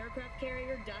Arasaka aircraft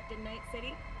carrier docked in Night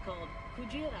City called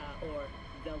Kujira or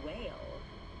the Whale?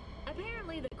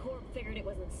 Apparently the Corp figured it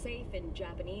wasn't safe in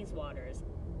Japanese waters.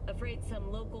 Afraid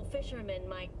some local fishermen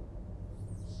might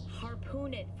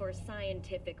harpoon it for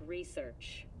scientific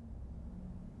research.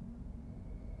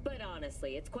 But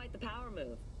honestly, it's quite the power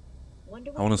move.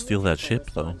 Wonder what I want to steal that will ship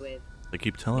though. respond with. They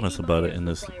keep telling us about it in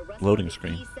this loading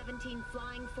screen. B-17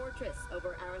 Flying Fortress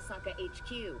over Arasaka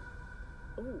HQ.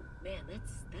 Ooh, man,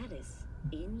 that is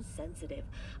insensitive.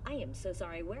 I am so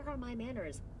sorry. Where are my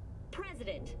manners?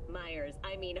 President Myers.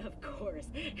 I mean, of course.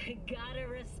 Gotta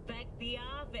respect the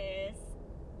office.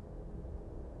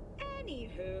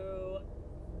 Anywho.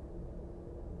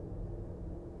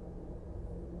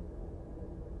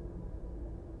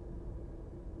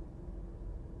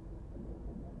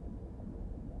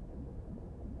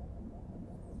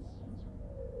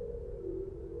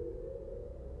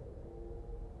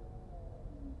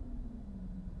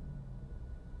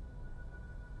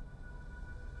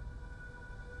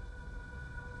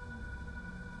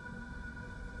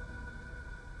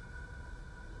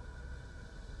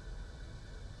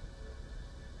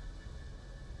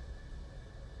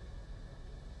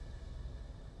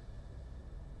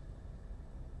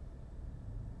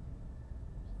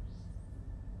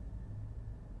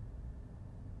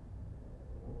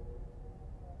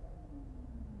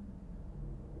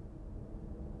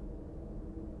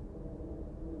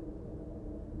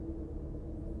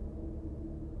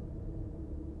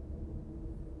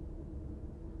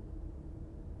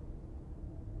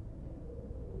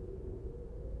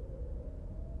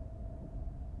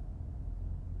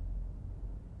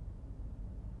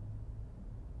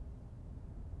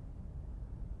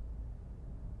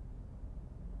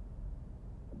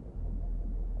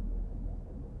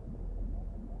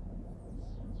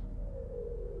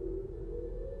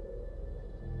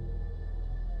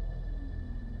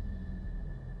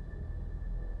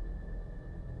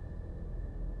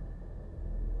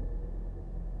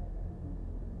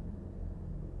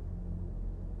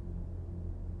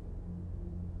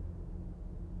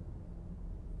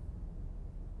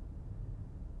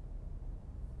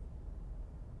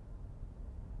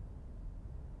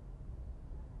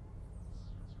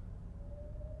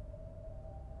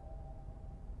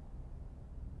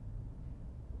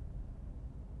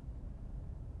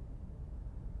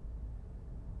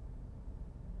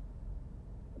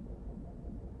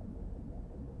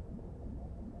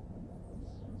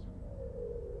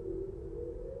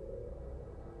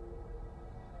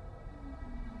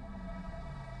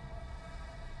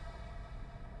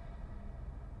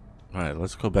 Alright,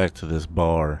 let's go back to this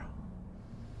bar.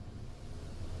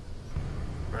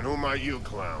 And who might you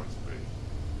clowns be?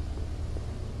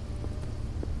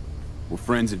 We're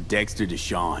friends of Dexter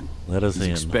Deshawn. Let us He's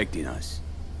in. expecting us.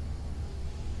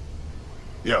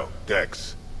 Yo,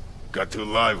 Dex. Got 2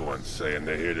 live ones saying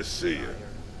they're here to see you.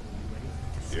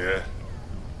 Yeah?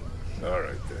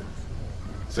 Alright then.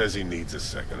 Says he needs a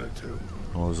second or 2.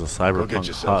 Well, there's a Go get Cyberpunk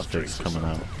yourselves hotfix drinks or coming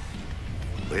out.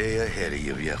 Way ahead of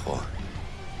you, viejo.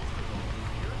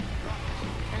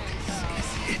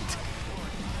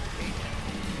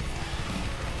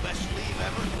 Best leave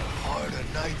ever. Heart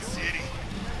of Night City.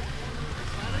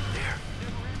 Right there.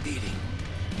 Beating.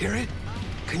 Hear it?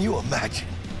 Can you imagine?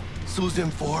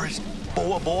 Susan Forrest,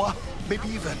 Boa Boa, maybe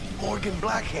even Morgan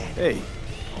Blackhand. Hey.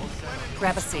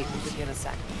 Grab a seat. We'll give you in a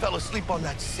sec. Fell asleep on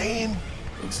that same.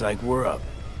 Looks like we're up.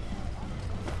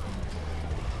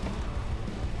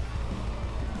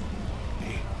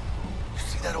 Hey, you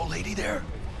see that old lady there?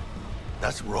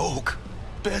 That's Rogue.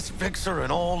 Best fixer in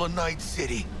all of Night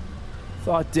City.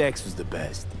 Thought Dex was the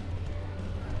best.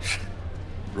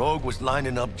 Rogue was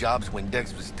lining up jobs when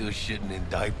Dex was still shitting in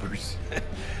diapers.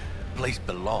 Place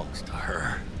belongs to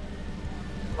her.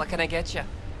 What can I get you?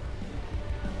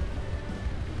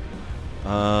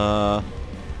 I'm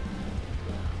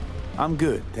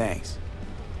good, thanks.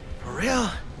 For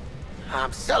real?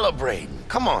 I'm celebrating.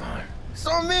 Come on. It's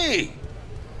on me.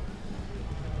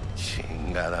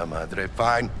 Chingada madre.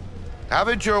 Fine. Have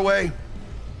it your way.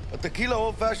 A tequila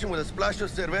old-fashioned with a splash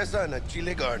of cerveza and a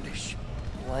chile garnish.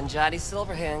 One Johnny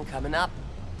Silverhand coming up.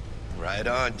 Right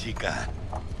on, chica.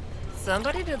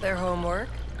 Somebody did their homework.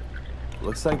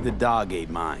 Looks like the dog ate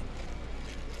mine.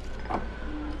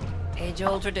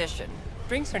 Age-old tradition.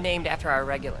 Drinks are named after our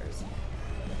regulars.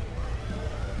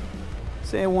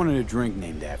 Say I wanted a drink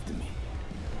named after me.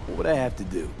 What would I have to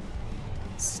do?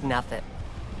 Snuff it.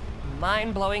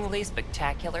 Mind-blowingly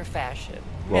spectacular fashion.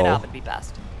 Well. Mid-up would be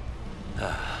best.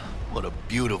 What a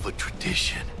beautiful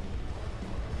tradition.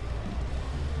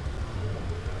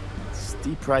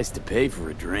 Steep price to pay for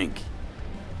a drink.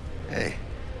 Hey,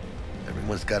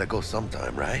 everyone's gotta go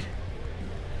sometime, right?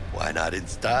 Why not in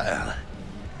style?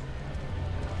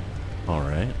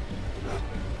 Alright.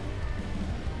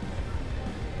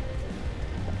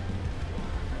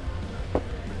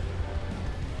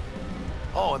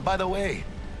 Oh, and by the way,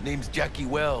 name's Jackie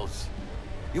Wells.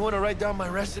 You wanna write down my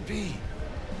recipe?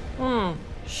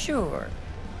 Sure.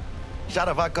 Shot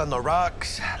of vodka on the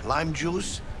rocks, lime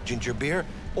juice, ginger beer.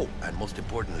 Oh, and most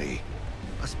importantly,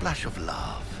 a splash of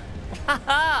love.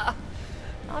 Haha!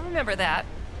 I'll remember that.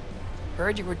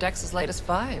 Heard you were Dex's latest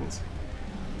finds.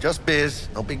 Just biz,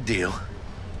 no big deal.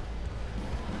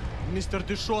 Mr.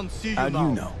 Deshawn, see you How do now.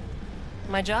 you know?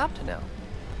 My job to know.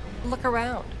 Look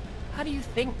around. How do you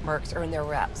think mercs earn their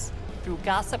reps? Through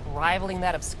gossip rivaling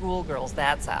that of schoolgirls,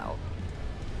 that's how.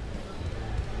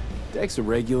 Dex a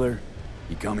regular?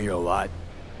 You come here a lot?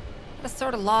 Had a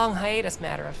sort of long hiatus,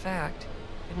 matter of fact.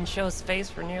 Didn't show his face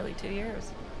for nearly 2 years.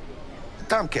 The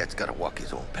Tomcat's gotta walk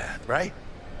his own path, right?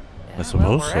 Yeah,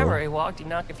 suppose so. wherever he walked, he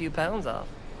knocked a few pounds off.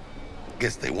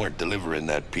 Guess they weren't delivering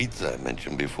that pizza I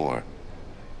mentioned before.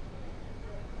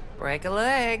 Break a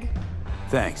leg.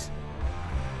 Thanks.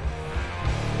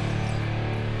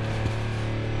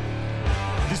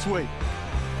 This way.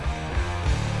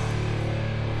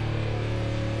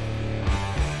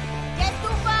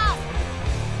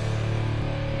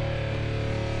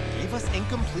 Gave us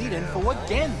incomplete info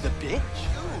again, the bitch.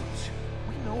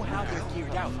 We know how they're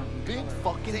geared out. Big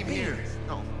fucking beers.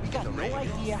 No, We got no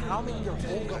idea how many are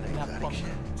holed up in that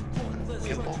bunker.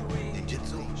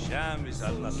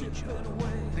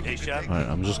 Alright,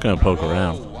 I'm just gonna poke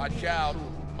around. Watch out.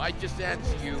 Might just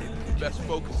answer you. Best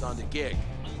focus on the gig.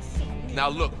 Now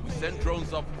look, we send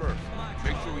drones up first.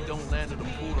 Make sure we don't land in a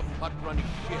pool of putt-running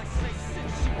shit.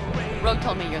 Rogue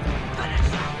told me you're the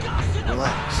one.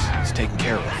 Relax. It's taken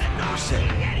care of. We're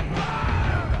safe.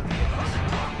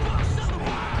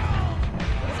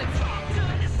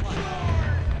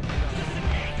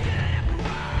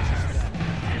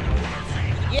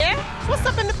 Yeah? What's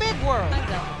up in the big world?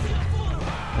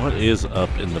 What is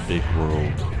up in the big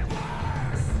world?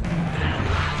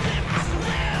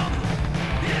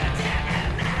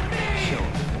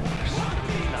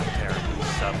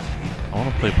 I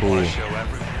want to play pool.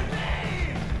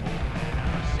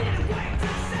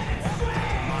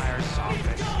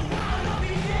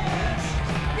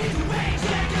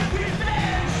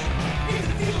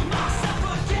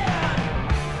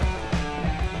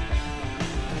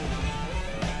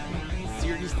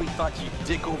 Seriously thought you'd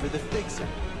dig over the fixer.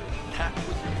 That was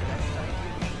your best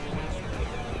idea.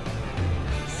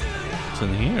 What's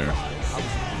in here?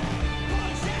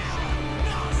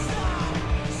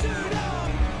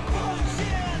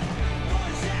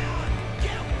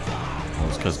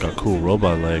 guy's got cool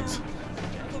robot legs.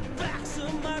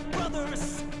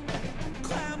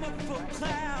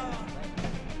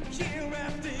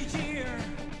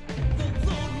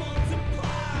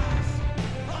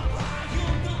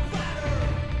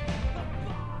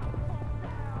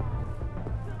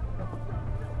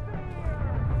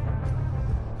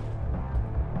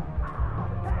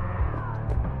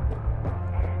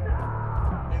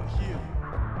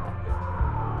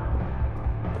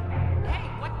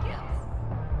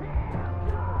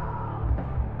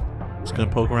 Just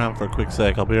gonna poke around for a quick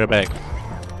sec. I'll be right back.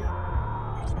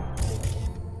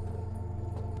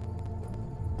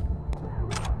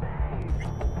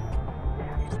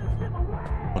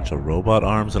 Bunch of robot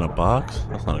arms in a box?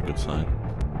 That's not a good sign.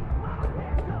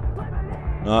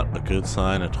 Not a good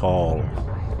sign at all.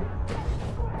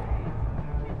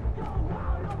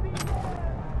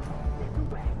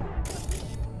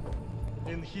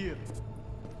 In here.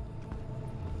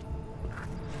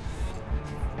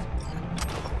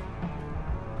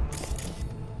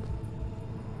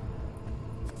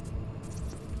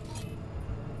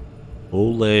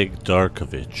 Oleg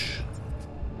Darkovich.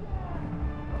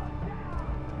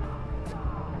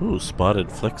 Ooh, spotted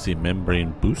flexi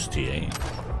membrane bustier.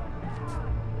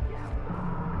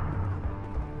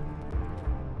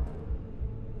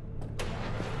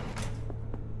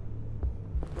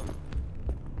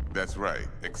 That's right,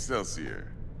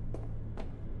 Excelsior.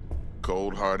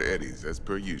 Cold hard eddies, as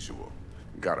per usual.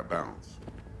 Gotta bounce.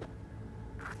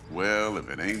 Well, if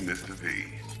it ain't Mr.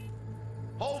 V.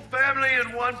 Whole family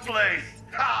in one place.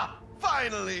 Ha!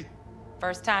 Finally!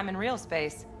 First time in real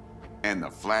space. And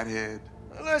the flathead?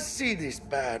 Let's see this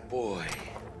bad boy.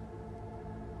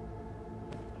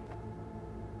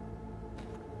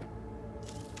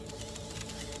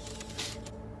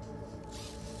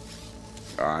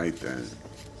 All right, then.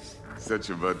 Set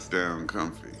your butts down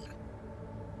comfy.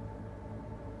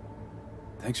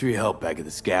 Thanks for your help back at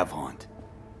the scav haunt.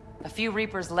 A few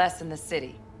Reapers less in the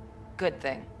city. Good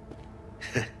thing.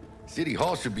 City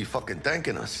Hall should be fucking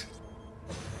thanking us.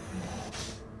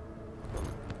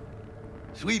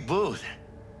 Sweet booth.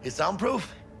 It's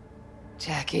soundproof?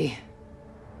 Jackie.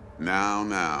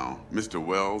 Now, Mr.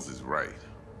 Wells is right.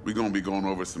 We're gonna be going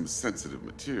over some sensitive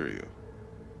material.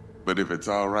 But if it's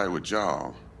all right with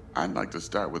y'all, I'd like to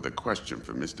start with a question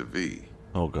for Mr. V.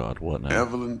 Oh God, what now?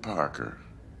 Evelyn Parker,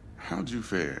 how'd you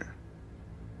fare?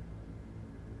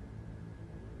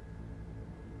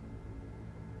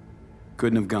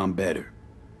 Couldn't have gone better.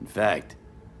 In fact,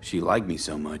 she liked me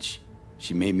so much,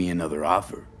 she made me another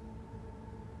offer.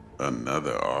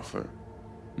 Another offer?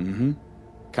 Mm-hmm.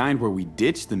 Kind where we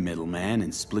ditch the middleman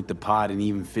and split the pot in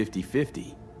even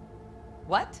 50-50.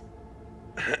 What?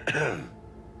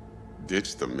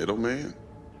 Ditch the middleman?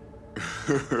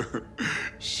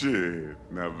 Shit,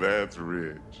 now that's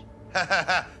rich.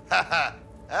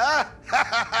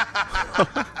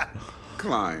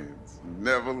 Clients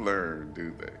never learn,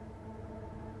 do they?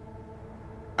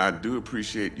 I do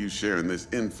appreciate you sharing this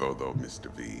info, though,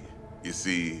 Mr. V. You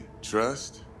see,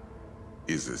 trust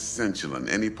is essential in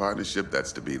any partnership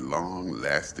that's to be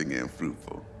long-lasting and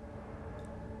fruitful.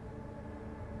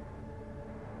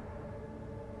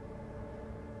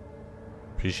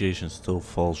 Appreciation still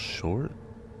falls short?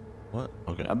 What?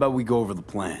 Okay. How about we go over the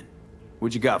plan?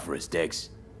 What you got for us, Dex?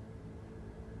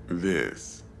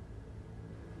 This.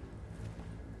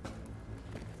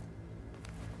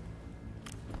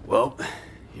 Well,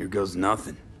 here goes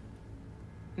nothing.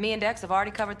 Me and Dex have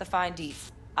already covered the fine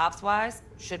deets. Ops-wise,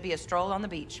 should be a stroll on the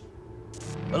beach.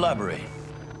 Elaborate.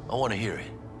 I want to hear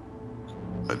it.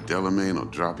 A Delamain will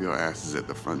drop your asses at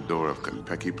the front door of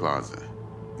Konpeki Plaza.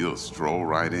 You'll stroll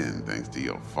right in thanks to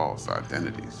your false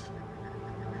identities.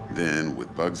 Then,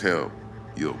 with Bug's help,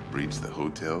 you'll breach the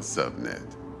hotel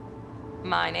subnet.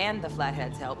 Mine and the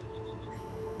Flathead's help.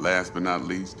 Last but not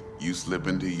least, you slip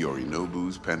into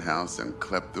Yorinobu's penthouse and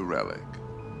clep the relic.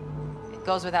 It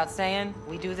goes without saying,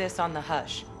 we do this on the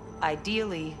hush.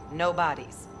 Ideally, no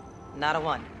bodies. Not a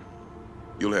one.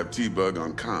 You'll have T-Bug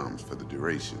on comms for the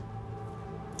duration.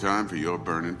 Time for your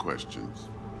burning questions.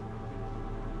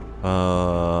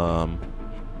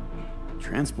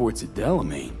 Transport's a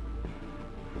Delamain.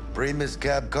 Primus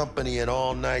Cab Company in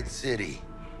All Night City.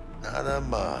 Nada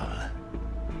mal.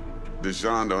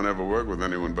 Deshaun don't ever work with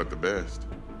anyone but the best.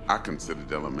 I consider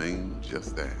Delamain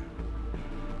just that.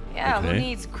 Yeah, okay. Who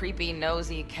needs creepy,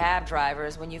 nosy cab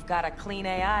drivers when you've got a clean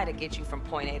AI to get you from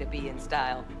point A to B in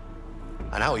style?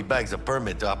 And how he bags a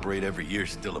permit to operate every year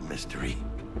is still a mystery.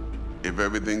 If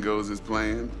everything goes as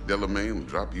planned, Delamain will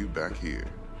drop you back here.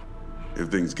 If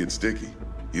things get sticky,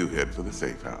 you head for the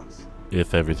safe house.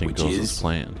 If everything goes as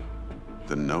planned.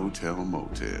 The no-tell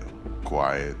motel.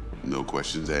 Quiet, No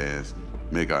questions asked.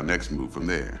 Make our next move from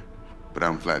there. But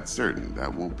I'm flat certain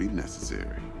that won't be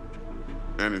necessary.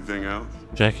 Anything else?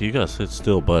 Jackie, you gotta sit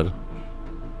still, bud.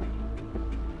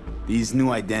 These new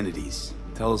identities.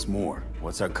 Tell us more.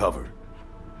 What's our cover?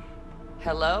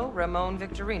 Hello, Ramon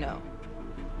Victorino.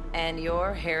 And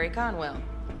you're Harry Conwell.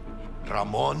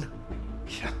 Ramon?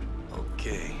 Yeah,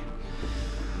 okay.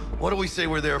 What do we say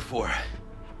we're there for?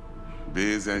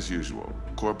 Biz as usual.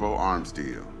 Corpo arms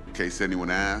deal. In case anyone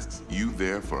asks, you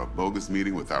there for a bogus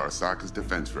meeting with Arasaka's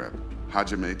defense rep,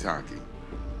 Hajime Taki.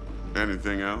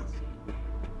 Anything else?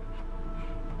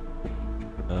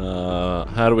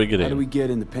 How do we get in? How do we get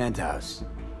in the penthouse?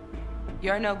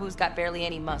 Yorinobu's got barely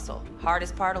any muscle.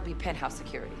 Hardest part will be penthouse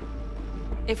security.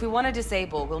 If we want to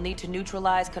disable, we'll need to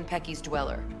neutralize Konpeki's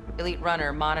dweller. Elite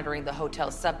runner monitoring the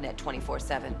hotel's subnet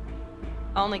 24/7.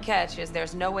 Only catch is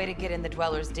there's no way to get in the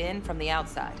dweller's den from the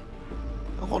outside.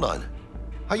 Hold on.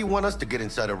 How you want us to get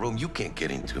inside a room you can't get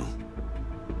into?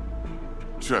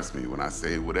 Trust me when I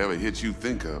say whatever hit you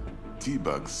think of,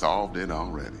 T-Bug solved it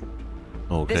already.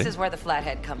 Okay. This is where the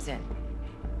flathead comes in.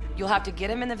 You'll have to get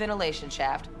him in the ventilation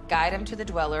shaft, guide him to the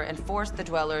dweller, and force the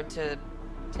dweller to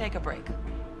take a break.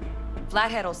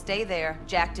 Flathead will stay there,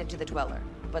 jacked into the dweller.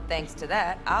 But thanks to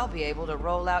that, I'll be able to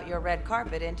roll out your red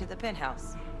carpet into the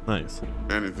penthouse. Nice.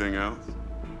 Anything else?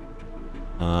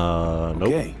 Nope.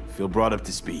 Okay, feel brought up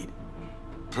to speed.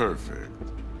 Perfect.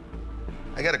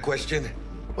 I got a question.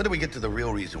 When do we get to the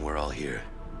real reason we're all here?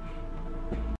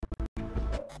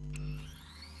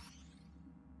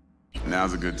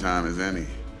 Now's a good time as any.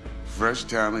 Fresh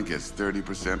talent gets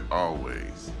 30%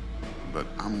 always. But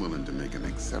I'm willing to make an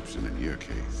exception in your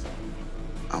case.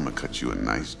 I'm gonna cut you a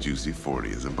nice juicy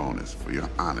 40 as a bonus for your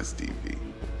honesty, V.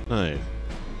 Nice.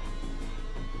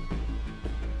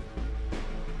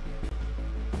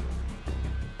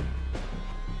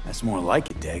 That's more like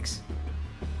it, Dex.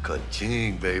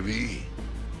 Ka-ching, baby.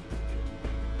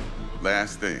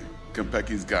 Last thing,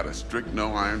 Konpeki's got a strict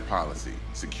no-iron policy.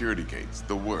 Security gates,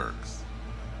 the works.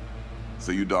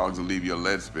 So you dogs will leave your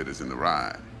lead spitters in the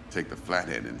ride. Take the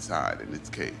flathead inside in its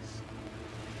case.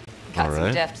 Got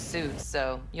some deft suits,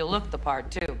 so you'll look the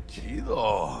part too.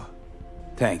 Chido.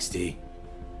 Thanks, T.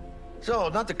 So,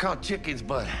 not to count chickens,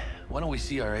 but why don't we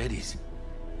see our Eddies?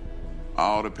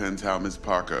 All depends how Miss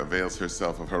Parker avails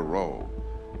herself of her role.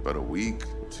 But a week,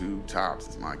 2 tops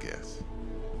is my guess.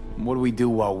 What do we do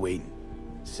while waiting?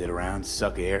 Sit around,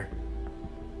 suck air?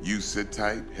 You sit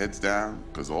tight, heads down,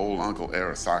 cause old Uncle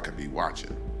Arasaka be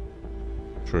watching.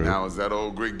 True. Now, as that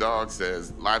old Greek dog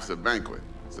says, life's a banquet.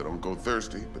 So don't go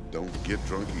thirsty, but don't get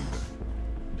drunk either.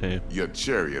 Okay. Your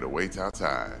chariot awaits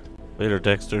outside. Later,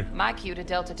 Dexter. My cue to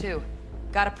Delta 2.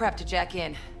 Gotta prep to jack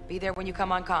in. Be there when you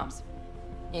come on comms.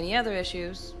 Any other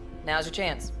issues? Now's your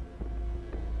chance.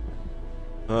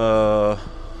 Tell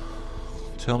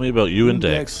me about you and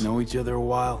Dex. Know each other a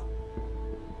while?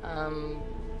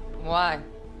 Why?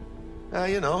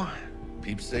 You know,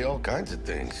 peeps say all kinds of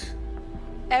things.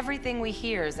 Everything we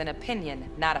hear is an opinion,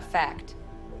 not a fact.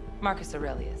 Marcus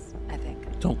Aurelius, I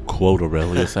think. Don't quote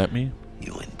Aurelius at me.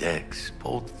 You and Dex,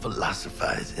 both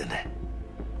philosophizing.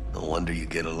 No wonder you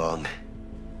get along.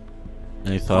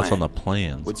 Any thoughts on the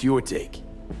plans? What's your take?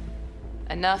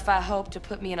 Enough, I hope, to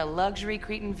put me in a luxury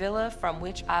Cretan villa from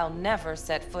which I'll never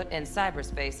set foot in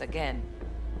cyberspace again.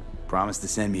 Promise to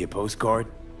send me a postcard?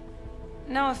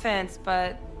 No offense,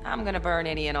 but I'm gonna burn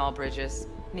any and all bridges.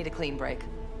 Need a clean break.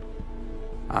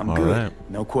 I'm All good. right.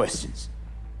 No questions.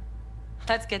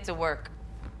 Let's get to work.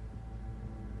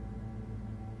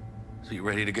 So you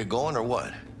ready to get going or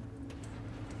what?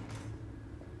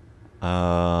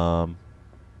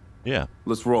 Yeah.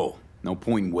 Let's roll. No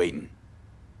point in waiting.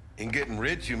 In getting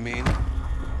rich, you mean?